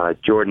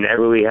 Jordan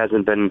Eberle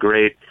hasn't been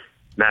great.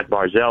 Matt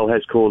Barzal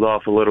has cooled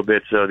off a little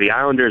bit. So the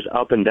Islanders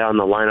up and down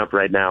the lineup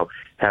right now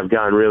have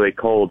gone really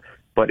cold.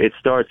 But it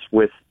starts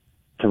with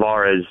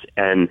Tavares.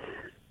 And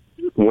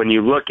when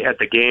you look at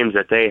the games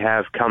that they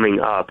have coming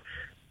up,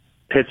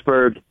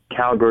 Pittsburgh,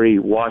 Calgary,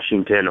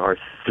 Washington are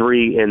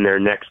 3 in their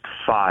next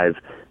 5.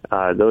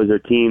 Those are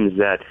teams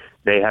that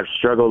they have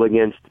struggled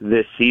against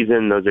this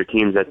season. Those are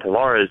teams that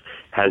Tavares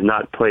has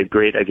not played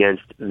great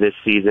against this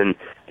season.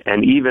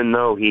 And even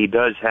though he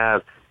does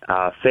have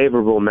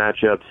favorable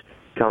matchups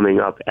coming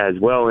up as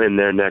well in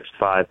their next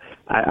 5,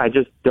 I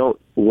just don't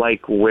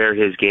like where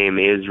his game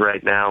is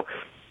right now.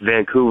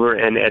 Vancouver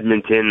and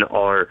Edmonton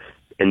are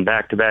in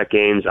back-to-back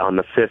games on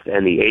the 5th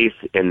and the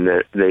 8th,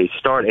 and they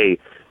start a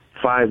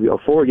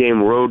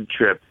 4-game road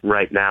trip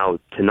right now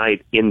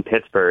tonight in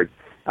Pittsburgh.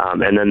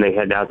 And then they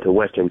head out to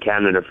Western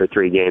Canada for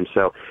 3 games.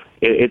 So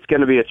it's going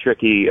to be a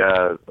tricky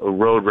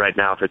road right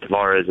now for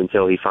Tavares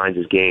until he finds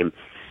his game.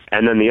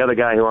 And then the other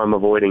guy who I'm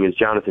avoiding is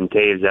Jonathan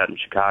Toews out in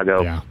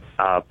Chicago.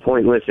 Yeah.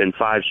 Pointless in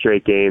 5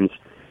 straight games.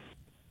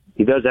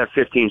 He does have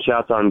 15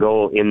 shots on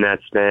goal in that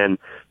span,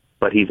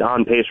 but he's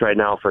on pace right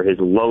now for his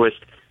lowest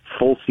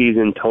full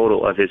season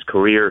total of his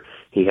career.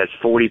 He has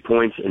 40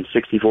 points in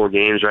 64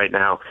 games right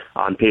now,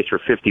 on pace for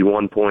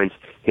 51 points.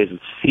 His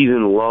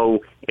season low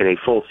in a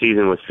full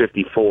season was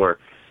 54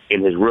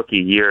 in his rookie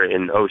year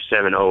in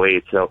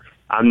 07-08. So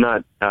I'm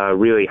not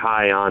really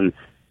high on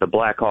the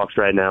Blackhawks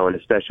right now, and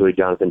especially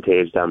Jonathan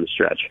Toews down the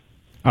stretch.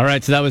 All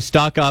right, so that was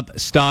Stock Up,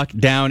 Stock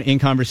Down in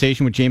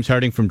conversation with James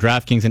Harding from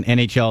DraftKings and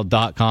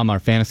NHL.com, our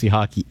fantasy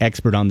hockey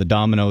expert on the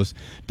Domino's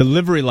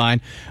delivery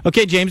line.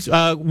 Okay, James,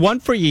 one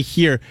for you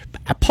here.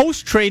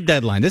 Post-trade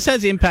deadline, this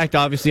has impact,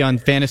 obviously, on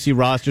fantasy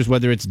rosters,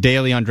 whether it's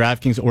daily on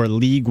DraftKings or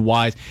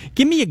league-wise.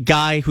 Give me a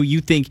guy who you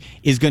think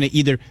is going to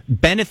either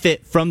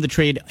benefit from the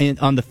trade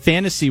on the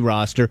fantasy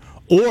roster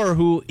or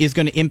who is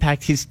going to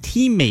impact his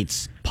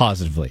teammates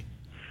positively.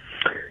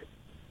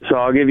 So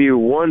I'll give you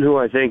one who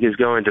I think is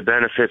going to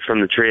benefit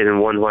from the trade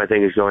and one who I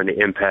think is going to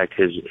impact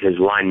his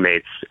line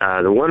mates.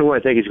 The one who I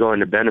think is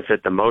going to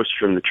benefit the most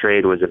from the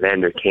trade was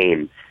Evander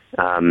Kane.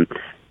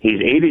 He's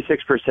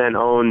 86%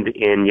 owned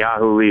in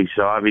Yahoo League,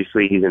 so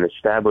obviously he's an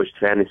established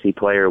fantasy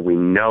player. We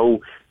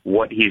know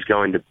what he's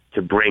going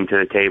to bring to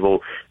the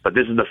table, but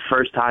this is the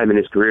first time in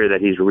his career that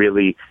he's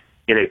really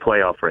in a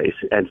playoff race.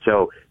 And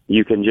so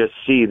you can just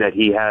see that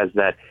he has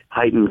that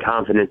heightened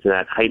confidence and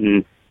that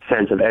heightened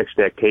sense of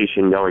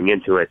expectation going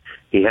into it.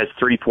 He has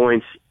 3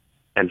 points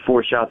and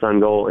 4 shots on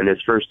goal in his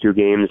first 2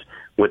 games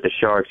with the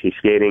Sharks. He's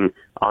skating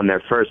on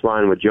their first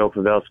line with Joe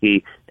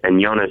Pavelski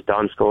and Jonas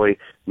Donskoi.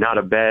 Not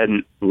a bad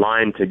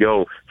line to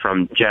go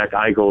from Jack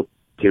Eichel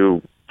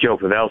to Joe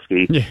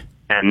Pavelski. Yeah.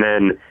 And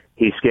then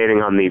he's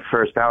skating on the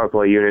first power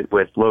play unit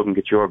with Logan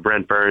Couture,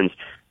 Brent Burns,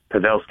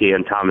 Pavelski,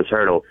 and Thomas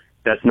Hertl.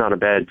 That's not a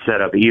bad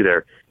setup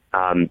either.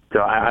 So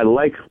I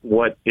like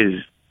what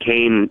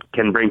Kane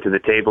can bring to the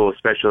table,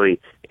 especially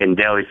in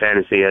daily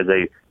fantasy as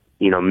a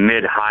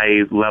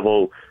mid-high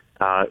level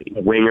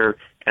winger.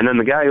 And then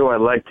the guy who I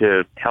like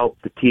to help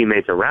the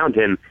teammates around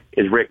him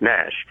is Rick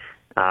Nash.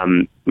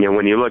 When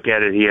you look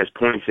at it, he has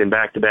points in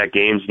back-to-back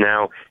games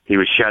now. He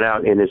was shut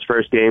out in his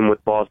first game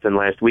with Boston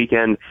last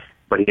weekend,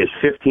 but he has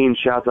 15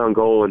 shots on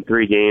goal in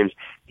 3 games.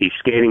 He's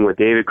skating with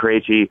David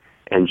Krejci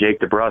and Jake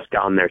DeBrusk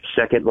on their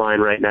second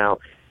line right now.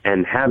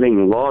 And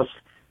having lost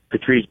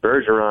Patrice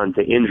Bergeron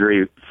to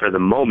injury for the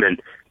moment,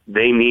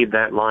 they need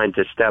that line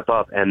to step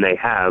up, and they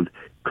have.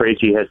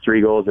 Krejci has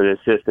 3 goals and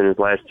assists in his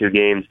last 2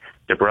 games.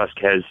 DeBrusk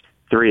has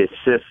 3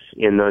 assists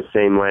in those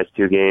same last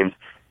 2 games.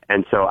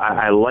 And so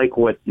I like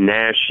what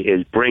Nash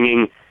is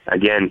bringing.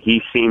 Again,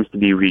 he seems to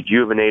be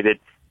rejuvenated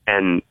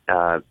and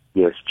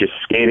just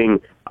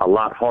skating a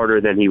lot harder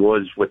than he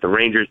was with the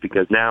Rangers,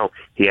 because now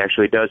he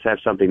actually does have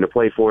something to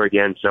play for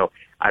again. So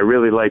I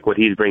really like what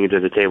he's bringing to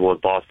the table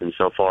with Boston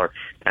so far.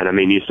 And, I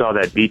mean, you saw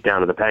that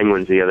beatdown of the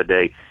Penguins the other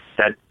day.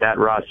 That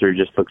roster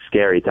just looks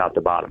scary top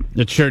to bottom.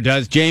 It sure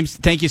does. James,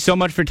 thank you so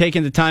much for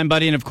taking the time,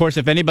 buddy. And, of course,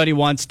 if anybody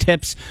wants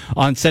tips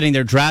on setting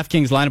their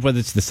DraftKings lineup, whether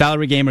it's the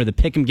salary game or the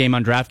pick'em game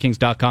on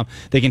DraftKings.com,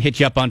 they can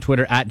hit you up on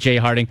Twitter at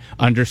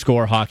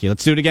 @jharding_hockey.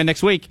 Let's do it again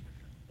next week.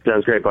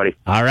 Sounds great, buddy.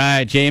 All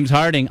right, James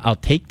Harding. I'll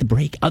take the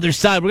break. Other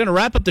side, we're going to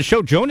wrap up the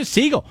show. Jonas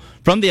Siegel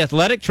from The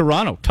Athletic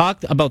Toronto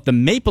talked about the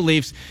Maple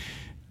Leafs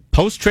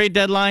post-trade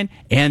deadline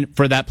and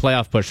for that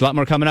playoff push. A lot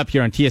more coming up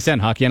here on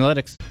TSN Hockey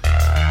Analytics.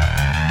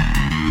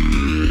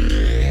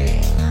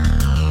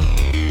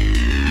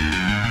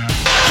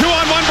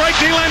 2-on-1 break.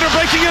 Nylander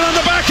breaking in on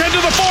the back end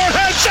of the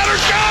forehead. Center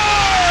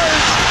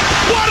scores!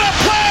 What a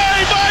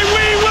play by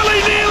wee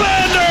Willie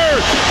Nylander!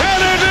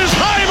 And it is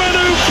Hyman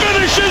who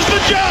finishes the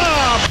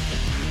job!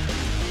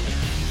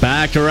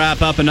 Back to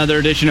wrap up another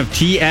edition of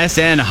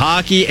TSN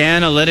Hockey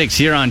Analytics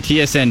here on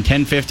TSN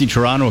 1050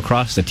 Toronto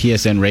across the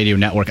TSN radio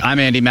network. I'm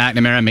Andy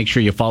McNamara. Make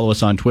sure you follow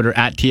us on Twitter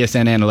at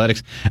TSN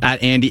Analytics,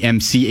 at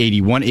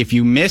AndyMC81. If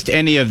you missed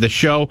any of the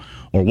show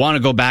or want to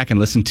go back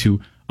and listen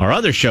to our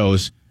other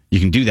shows,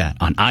 you can do that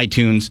on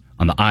iTunes,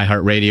 on the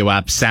iHeartRadio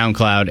app,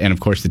 SoundCloud, and of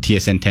course the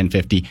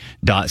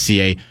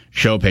TSN1050.ca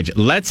show page.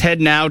 Let's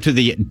head now to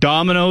the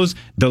Domino's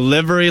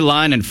delivery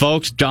line. And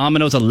folks,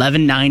 Domino's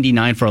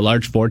 $11.99 for a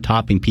large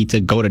 4-topping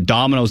pizza. Go to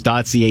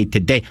Domino's.ca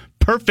today.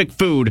 Perfect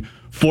food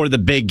for the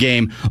big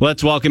game.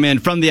 Let's welcome in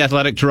from the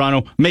Athletic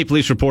Toronto Maple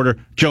Leafs reporter,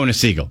 Jonas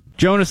Siegel.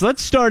 Jonas,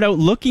 let's start out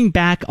looking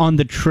back on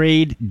the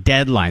trade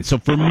deadline. So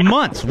for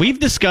months, we've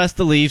discussed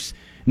the Leafs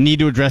need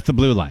to address the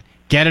blue line.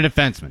 Get a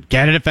defenseman.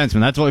 Get a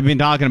defenseman. That's what we've been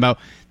talking about.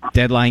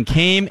 Deadline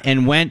came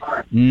and went.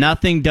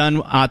 Nothing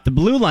done at the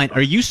blue line.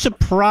 Are you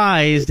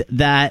surprised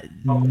that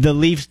the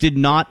Leafs did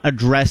not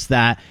address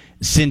that,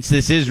 since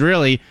this is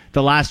really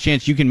the last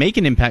chance you can make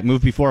an impact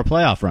move before a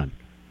playoff run?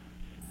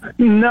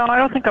 No, I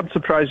don't think I'm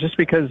surprised, just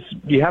because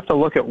you have to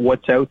look at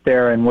what's out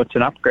there and what's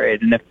an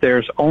upgrade. And if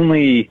there's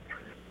only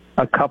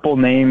a couple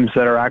names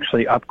that are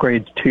actually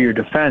upgrades to your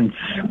defense,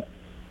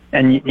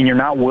 and you're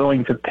not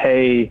willing to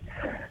pay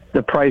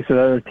the price that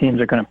other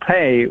teams are going to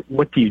pay,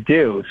 what do you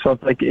do? So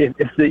it's like, if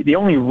the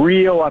only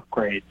real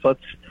upgrades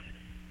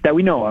that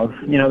we know of,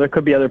 there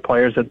could be other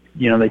players that,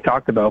 they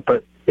talked about,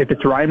 but if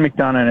it's Ryan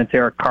McDonagh and it's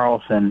Erik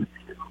Karlsson,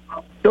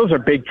 those are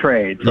big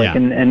trades. Yeah.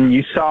 And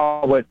you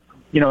saw what,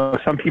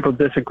 some people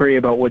disagree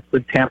about what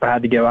Tampa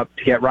had to give up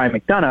to get Ryan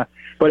McDonagh,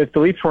 but if the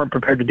Leafs weren't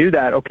prepared to do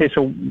that, okay,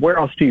 so where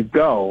else do you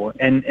go?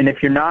 And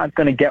if you're not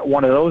going to get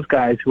one of those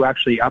guys who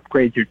actually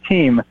upgrades your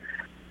team,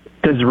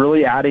 does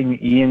really adding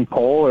Ian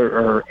Cole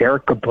or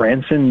Eric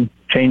Branson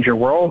change your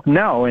world?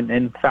 No. And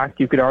in fact,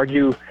 you could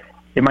argue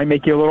it might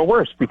make you a little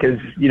worse, because,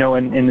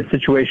 in the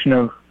situation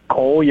of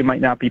Cole, you might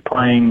not be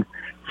playing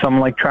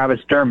someone like Travis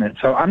Dermott.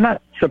 So I'm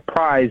not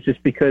surprised,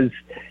 just because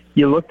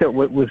you looked at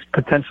what was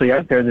potentially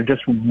out there. There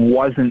just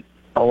wasn't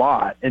a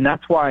lot. And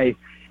that's why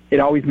it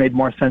always made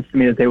more sense to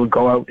me that they would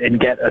go out and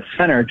get a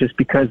center, just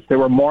because there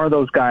were more of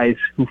those guys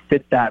who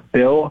fit that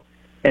bill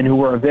and who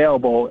were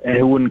available and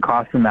who wouldn't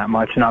cost them that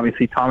much. And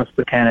obviously Thomas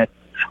Buchanan,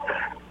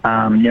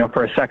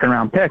 for a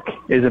second-round pick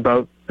is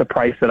about the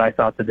price that I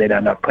thought that they'd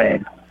end up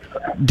paying.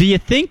 Do you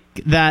think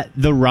that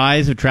the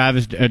rise of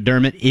Travis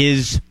Dermott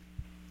is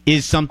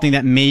is something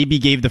that maybe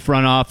gave the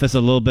front office a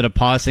little bit of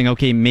pause, saying,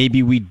 okay,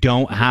 maybe we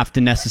don't have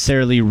to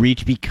necessarily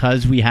reach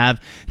because we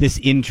have this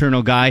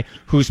internal guy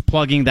who's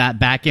plugging that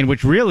back in,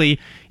 which really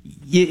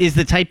is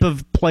the type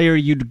of player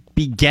you'd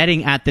be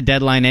getting at the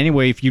deadline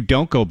anyway if you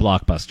don't go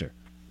blockbuster.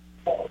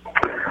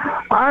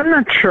 I'm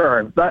not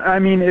sure. I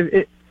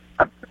mean,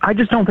 I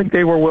just don't think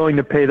they were willing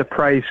to pay the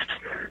price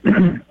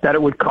that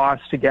it would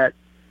cost to get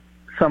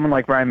someone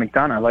like Ryan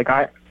McDonagh. Like,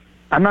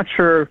 I'm not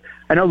sure.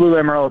 I know Lou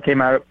Lamoriello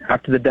came out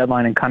after the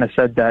deadline and kind of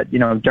said that,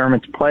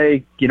 Dermott's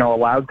play,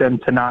 allowed them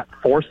to not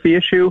force the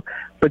issue.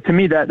 But to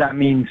me, that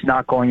means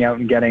not going out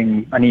and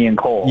getting an Ian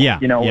Cole. Yeah.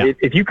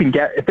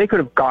 If they could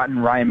have gotten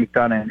Ryan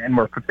McDonagh and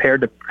were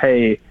prepared to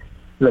pay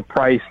the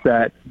price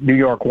that New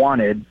York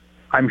wanted,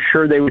 I'm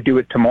sure they would do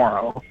it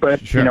tomorrow.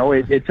 But, sure.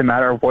 It's a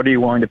matter of what are you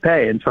willing to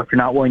pay. And so if you're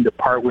not willing to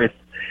part with,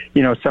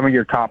 some of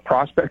your top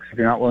prospects, if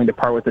you're not willing to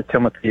part with the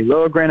Timothy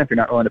Liljegren, if you're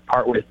not willing to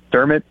part with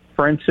Dermott,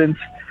 for instance,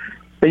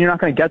 then you're not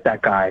going to get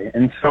that guy.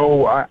 And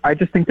so I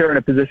just think they're in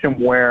a position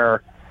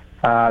where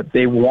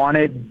they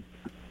wanted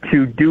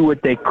to do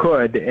what they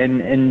could,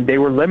 and they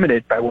were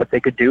limited by what they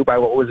could do, by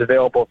what was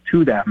available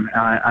to them.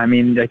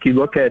 Like you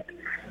look at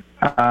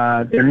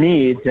their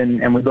needs,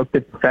 and we looked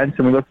at defense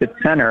and we looked at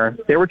center,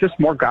 there were just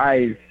more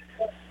guys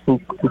who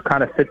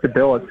kind of fit the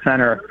bill at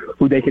center,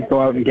 who they could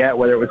go out and get,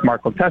 whether it was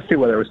Marco Testi,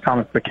 whether it was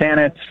Thomas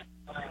Buchanan.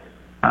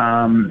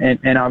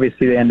 And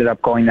obviously they ended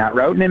up going that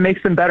route, and it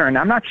makes them better. And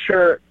I'm not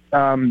sure,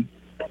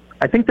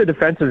 I think the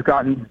defense has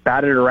gotten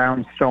batted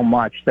around so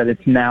much that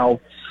it's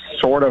now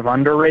sort of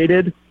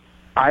underrated.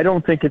 I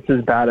don't think it's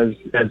as bad as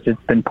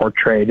it's been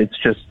portrayed. It's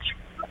just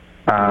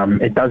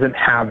it doesn't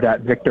have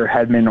that Victor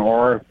Hedman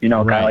or a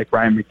guy like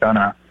Ryan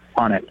McDonagh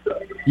on it.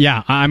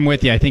 Yeah, I'm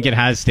with you. I think it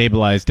has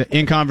stabilized.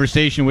 In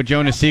conversation with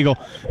Jonas Siegel,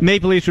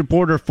 Maple Leafs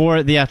reporter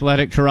for The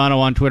Athletic Toronto,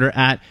 on Twitter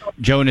at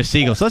Jonas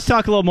Siegel. So let's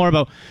talk a little more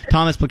about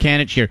Thomas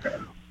Buchanan here.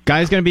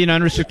 Guy's going to be an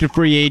unrestricted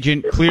free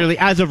agent. Clearly,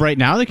 as of right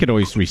now, they could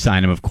always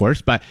re-sign him, of course,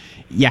 but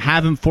you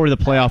have him for the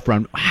playoff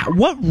run.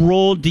 What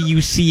role do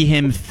you see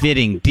him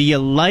fitting? Do you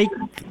like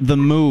the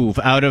move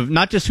out of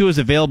not just who is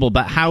available,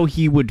 but how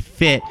he would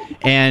fit?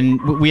 And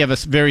we have a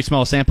very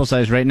small sample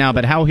size right now,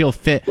 but how he'll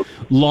fit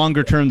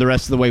longer term the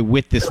rest of the way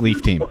with this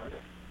Leaf team.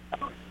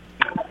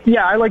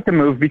 Yeah, I like the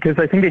move because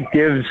I think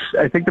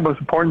the most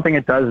important thing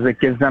it does is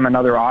it gives them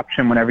another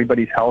option when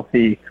everybody's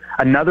healthy.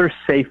 Another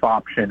safe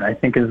option, I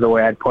think, is the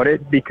way I'd put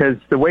it, because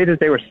the way that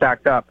they were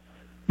stacked up,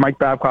 Mike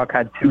Babcock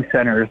had two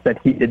centers that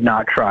he did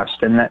not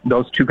trust, and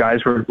those two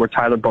guys were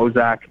Tyler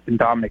Bozak and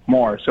Dominic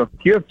Moore. So if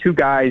you have two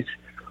guys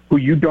who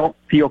you don't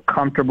feel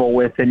comfortable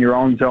with in your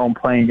own zone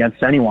playing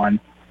against anyone,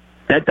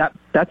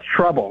 that's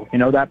trouble.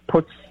 That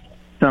puts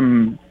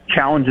some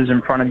challenges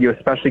in front of you,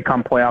 especially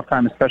come playoff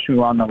time, especially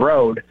on the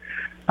road.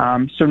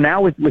 So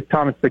now with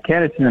Thomas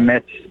Buchanan in the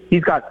midst,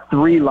 he's got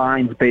three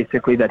lines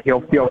basically that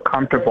he'll feel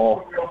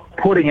comfortable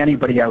putting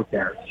anybody out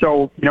there.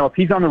 So, if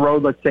he's on the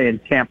road, let's say in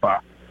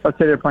Tampa, let's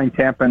say they're playing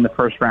Tampa in the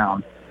first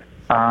round,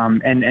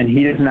 and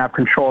he doesn't have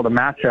control of the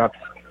matchups,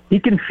 he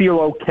can feel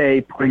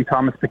okay putting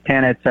Thomas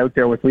Buchanan out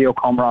there with Leo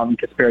Komarov and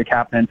Kasperi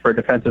Kapanen for a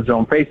defensive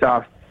zone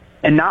faceoff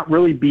and not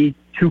really be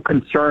too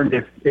concerned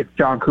if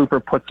John Cooper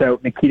puts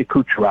out Nikita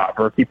Kucherov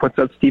or if he puts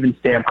out Steven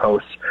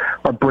Stamkos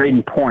or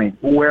Braden Point.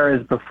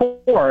 Whereas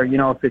before,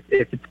 if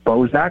it's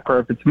Bozak or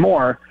if it's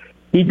Moore,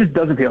 he just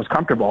doesn't feel as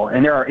comfortable.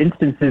 And there are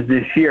instances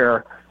this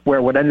year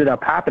where what ended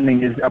up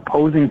happening is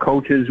opposing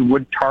coaches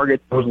would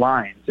target those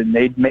lines and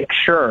they'd make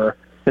sure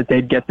that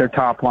they'd get their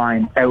top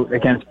line out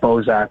against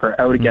Bozak or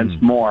out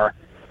against Moore.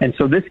 And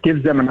so this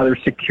gives them another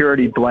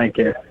security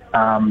blanket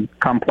come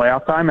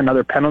playoff time,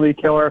 another penalty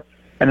killer,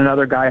 and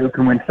another guy who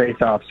can win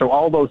faceoffs. So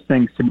all those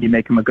things to me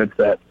make him a good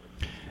fit.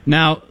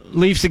 Now,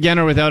 Leafs again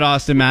are without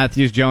Austin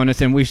Matthews,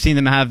 Jonas, and we've seen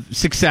them have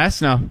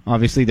success. Now,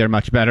 obviously, they're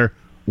much better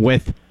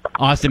with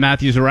Austin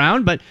Matthews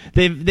around, but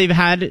they've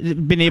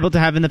been able to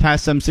have in the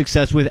past some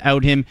success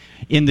without him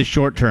in the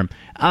short term.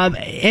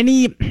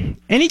 Any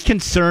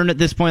concern at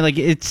this point? Like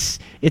it's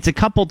a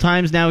couple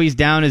times now he's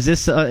down. Is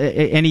this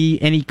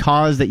any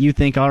cause that you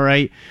think, all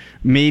right,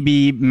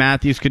 maybe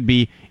Matthews could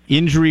be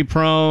injury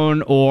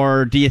prone,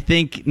 or do you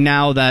think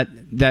now that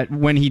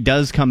when he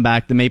does come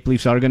back, the Maple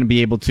Leafs are going to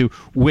be able to,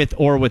 with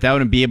or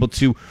without him, be able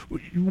to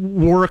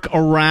work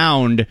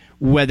around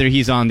whether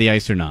he's on the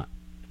ice or not?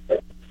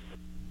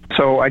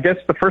 So I guess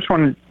the first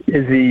one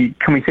is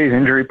can we say he's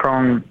injury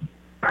prone?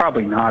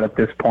 Probably not at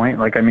this point.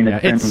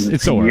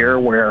 It's a year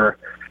where,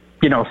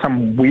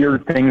 some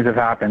weird things have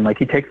happened. Like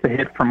he takes the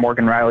hit from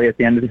Morgan Riley at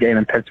the end of the game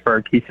in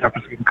Pittsburgh. He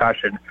suffers a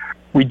concussion.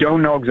 We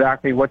don't know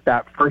exactly what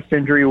that first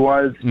injury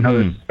was.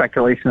 There's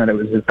speculation that it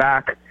was his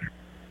back.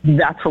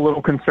 That's a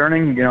little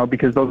concerning,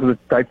 because those are the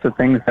types of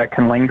things that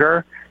can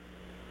linger.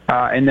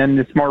 And then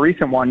this more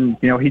recent one,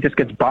 he just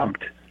gets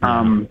bumped.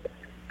 So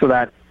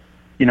that,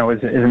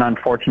 is an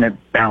unfortunate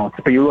balance.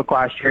 But you look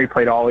last year, he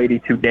played all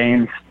 82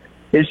 games.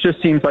 It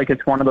just seems like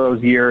it's one of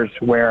those years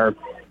where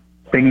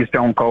things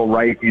don't go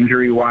right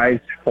injury-wise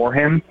for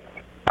him.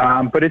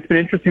 But it's been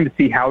interesting to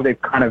see how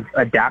they've kind of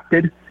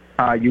adapted.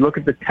 You look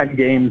at the 10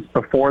 games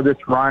before this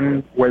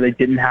run where they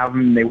didn't have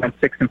him, they went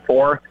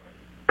 6-4.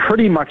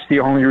 Pretty much the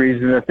only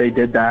reason that they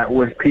did that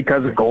was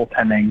because of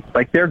goaltending.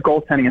 Like, their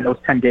goaltending in those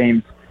 10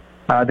 games,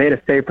 they had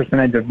a save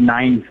percentage of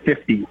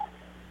 .950.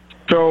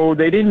 So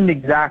they didn't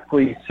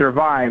exactly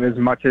survive as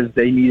much as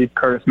they needed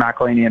Curtis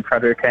McElhinney and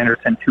Frederik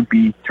Andersen to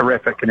be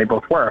terrific, and they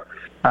both were.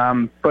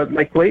 But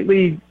like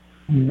lately,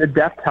 the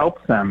depth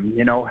helps them.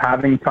 You know,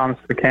 having Thomas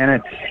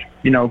Buchanan,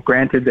 you know,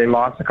 granted they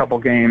lost a couple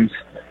games,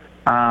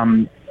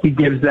 he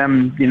gives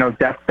them, you know,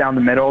 depth down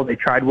the middle. They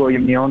tried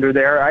William Nylander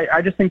there.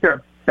 I just think they're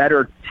a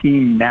better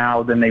team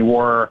now than they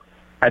were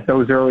at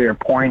those earlier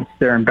points.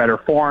 They're in better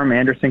form.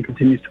 Anderson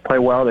continues to play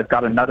well. They've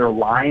got another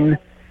line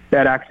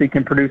that actually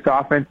can produce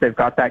offense. They've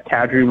got that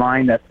Kadri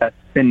line that's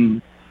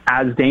been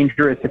as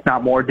dangerous, if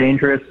not more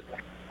dangerous,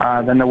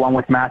 than the one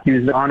with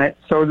Matthews on it.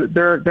 So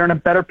they're in a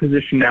better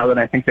position now than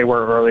I think they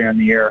were earlier in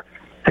the year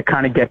to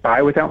kind of get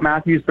by without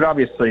Matthews. But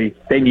obviously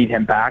they need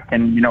him back,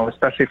 and, you know,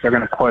 especially if they're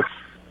going to push,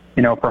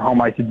 you know, for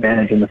home ice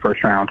advantage in the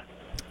first round.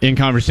 In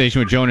conversation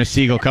with Jonas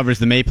Siegel, covers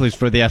the Maple Leafs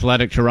for The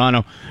Athletic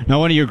Toronto. Now,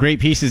 one of your great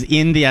pieces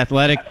in The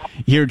Athletic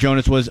here,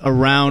 Jonas, was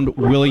around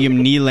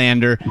William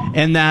Nylander,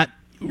 and that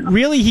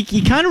really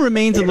he kind of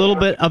remains a little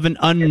bit of an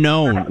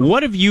unknown.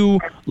 What have you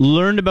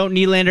learned about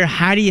Nylander?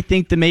 How do you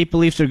think the Maple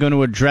Leafs are going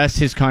to address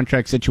his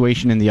contract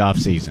situation in the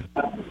offseason?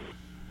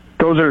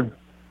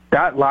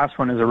 That last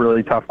one is a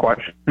really tough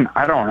question.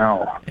 I don't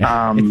know.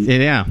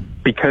 Yeah.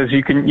 Because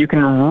you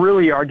can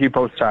really argue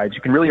both sides.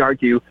 You can really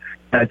argue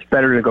that it's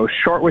better to go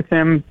short with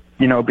him,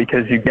 you know,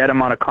 because you get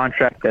him on a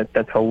contract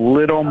that's a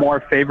little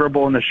more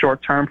favorable in the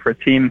short term for a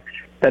team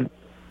that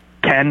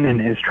can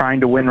and is trying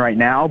to win right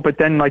now. But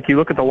then, like, you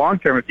look at the long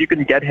term, if you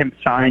can get him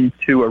signed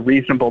to a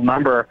reasonable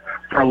number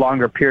for a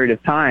longer period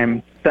of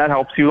time, that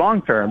helps you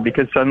long term,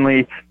 because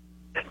suddenly,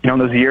 you know,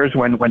 those years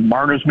when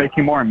Marner's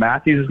making more and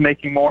Matthews is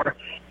making more,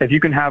 if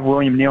you can have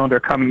William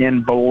Nylander coming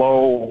in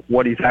below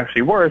what he's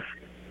actually worth,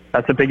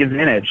 that's a big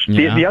advantage.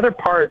 Yeah. The other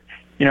part,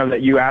 you know,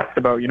 that you asked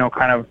about, you know,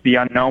 kind of the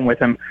unknown with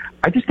him,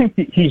 I just think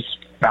he's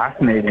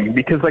fascinating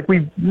because, like,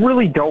 we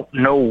really don't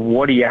know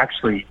what he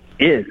actually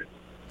is.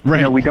 Right.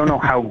 You know, we don't know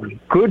how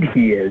good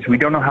he is. We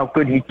don't know how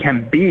good he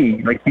can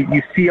be. Like,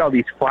 you see all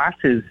these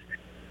flashes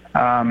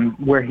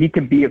where he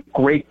can be a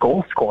great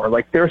goal scorer.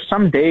 Like, there are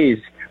some days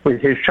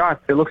with his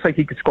shots, it looks like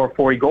he could score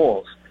 40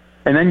 goals.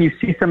 And then you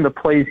see some of the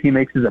plays he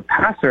makes as a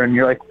passer, and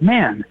you're like,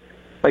 man,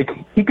 like,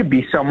 he could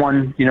be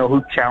someone, you know,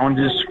 who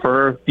challenges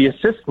for the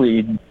assist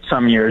lead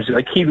some years.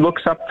 Like, he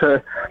looks up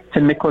to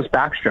Nicholas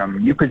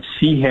Backstrom. You could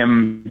see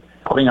him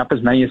putting up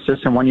as many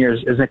assists in 1 year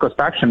as Nicholas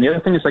Backstrom. The other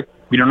thing is, like,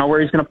 we don't know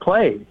where he's going to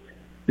play.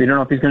 We don't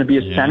know if he's going to be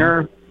a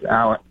center.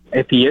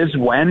 If he is,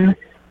 when.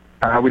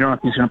 We don't know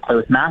if he's going to play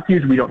with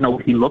Matthews. We don't know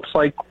what he looks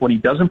like when he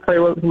doesn't play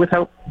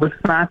with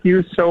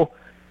Matthews. So,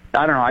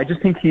 I don't know. I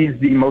just think he's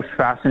the most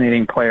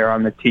fascinating player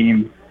on the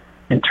team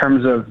in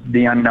terms of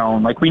the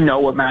unknown. Like, we know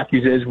what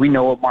Matthews is. We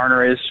know what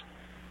Marner is.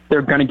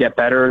 They're going to get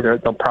better.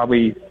 They'll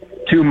probably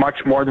do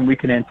much more than we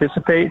can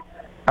anticipate.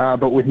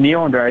 But with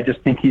Nylander, I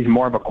just think he's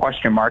more of a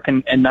question mark,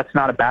 and that's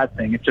not a bad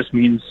thing. It just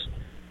means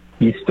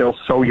he's still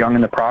so young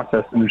in the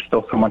process, and there's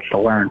still so much to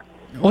learn.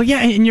 Well, yeah,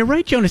 and you're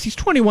right, Jonas. He's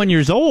 21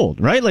 years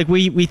old, right? Like,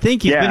 we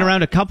think he's been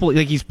around a couple,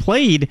 like, he's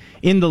played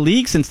in the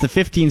league since the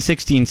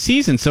 15-16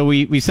 season, so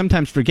we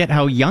sometimes forget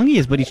how young he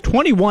is, but he's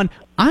 21.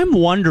 I'm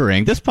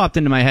wondering, this popped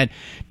into my head,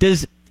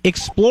 does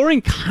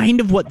exploring kind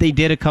of what they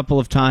did a couple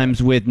of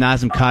times with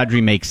Nazem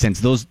Kadri make sense?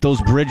 Those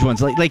bridge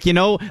ones, like you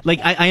know, like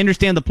I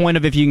understand the point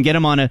of if you can get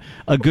him on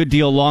a good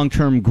deal long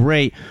term,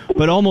 great,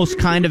 but almost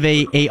kind of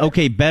a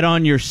okay, bet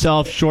on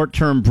yourself short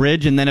term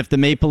bridge, and then if the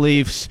Maple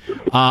Leafs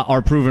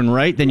are proven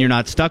right, then you're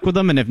not stuck with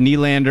them, and if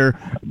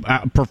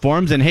Nylander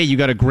performs, then hey, you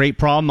got a great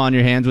problem on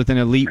your hands with an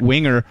elite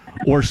winger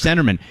or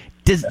centerman.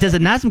 Does a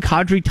Nazem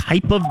Kadri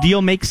type of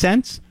deal make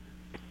sense?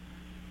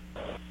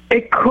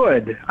 It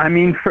could. I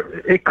mean,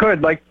 it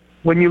could. Like,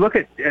 when you look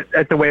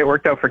at the way it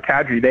worked out for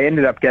Kadri, they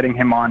ended up getting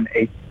him on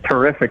a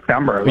terrific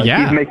number. Like,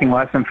 he's making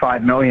less than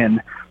 $5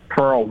 million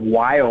for a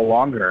while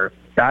longer.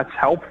 That's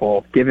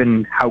helpful,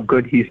 given how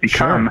good he's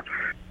become.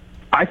 Sure.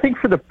 I think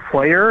for the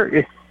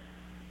player,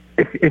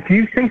 if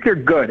you think you're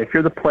good, if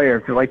you're the player,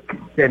 if you're like,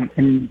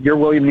 and you're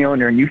William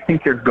Nylander, and you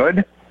think you're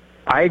good,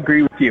 I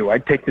agree with you.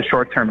 I'd take the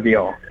short-term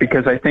deal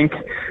because I think,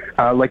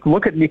 like,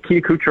 look at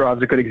Nikita Kucherov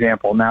is a good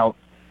example. Now,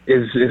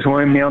 Is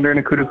William Nylander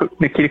and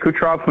Nikita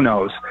Kucherov? Who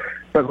knows?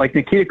 But, like,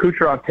 Nikita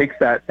Kucherov takes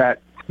that I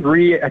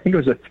think it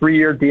was a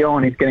 3-year deal,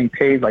 and he's getting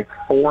paid like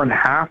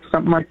 4.5,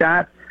 something like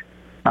that.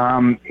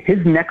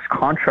 His next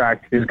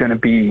contract is going to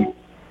be,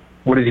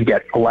 what does he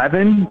get?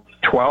 11,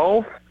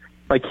 12?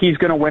 Like, he's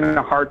going to win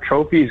a Hart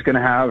Trophy. He's going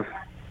to have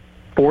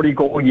 40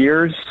 goal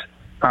years.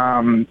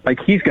 Like,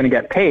 he's going to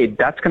get paid.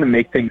 That's going to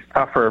make things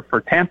tougher for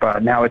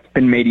Tampa. Now, it's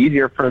been made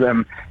easier for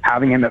them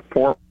having him at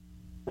 4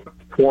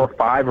 or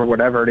 5 or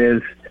whatever it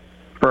is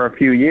for a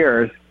few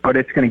years, but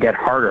it's going to get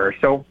harder.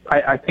 So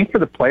I think for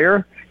the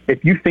player,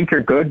 if you think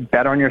you're good,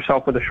 bet on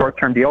yourself with a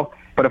short-term deal.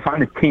 But if I'm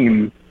the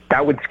team,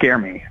 that would scare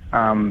me.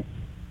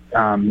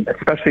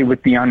 especially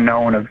with the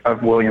unknown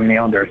of William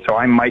Nylander. So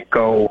I might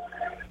go,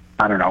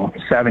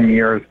 7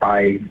 years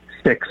by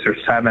 6 or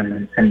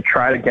 7 and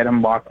try to get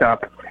him locked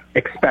up,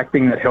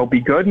 expecting that he'll be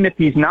good. And if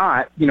he's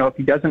not, if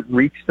he doesn't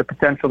reach the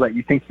potential that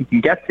you think he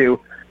can get to,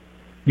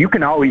 you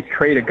can always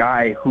trade a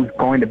guy who's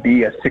going to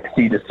be a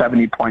 60 to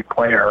 70 point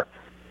player,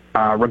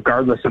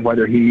 regardless of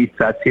whether he meets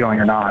that ceiling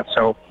or not.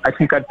 So I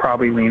think I'd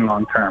probably lean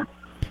long term.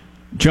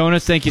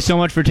 Jonas, thank you so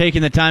much for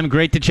taking the time.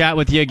 Great to chat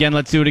with you again.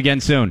 Let's do it again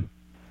soon.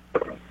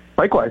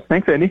 Likewise.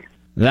 Thanks, Andy.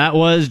 That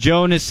was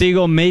Jonas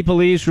Siegel, Maple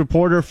Leafs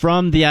reporter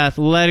from The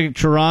Athletic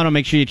Toronto.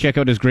 Make sure you check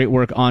out his great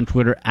work on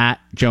Twitter at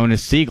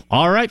Jonas Siegel.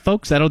 All right,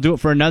 folks, that'll do it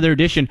for another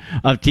edition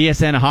of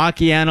TSN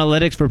Hockey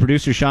Analytics. For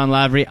producer Sean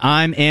Lavery,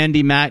 I'm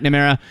Andy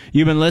McNamara.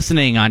 You've been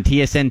listening on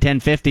TSN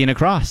 1050 and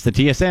across the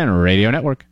TSN Radio Network.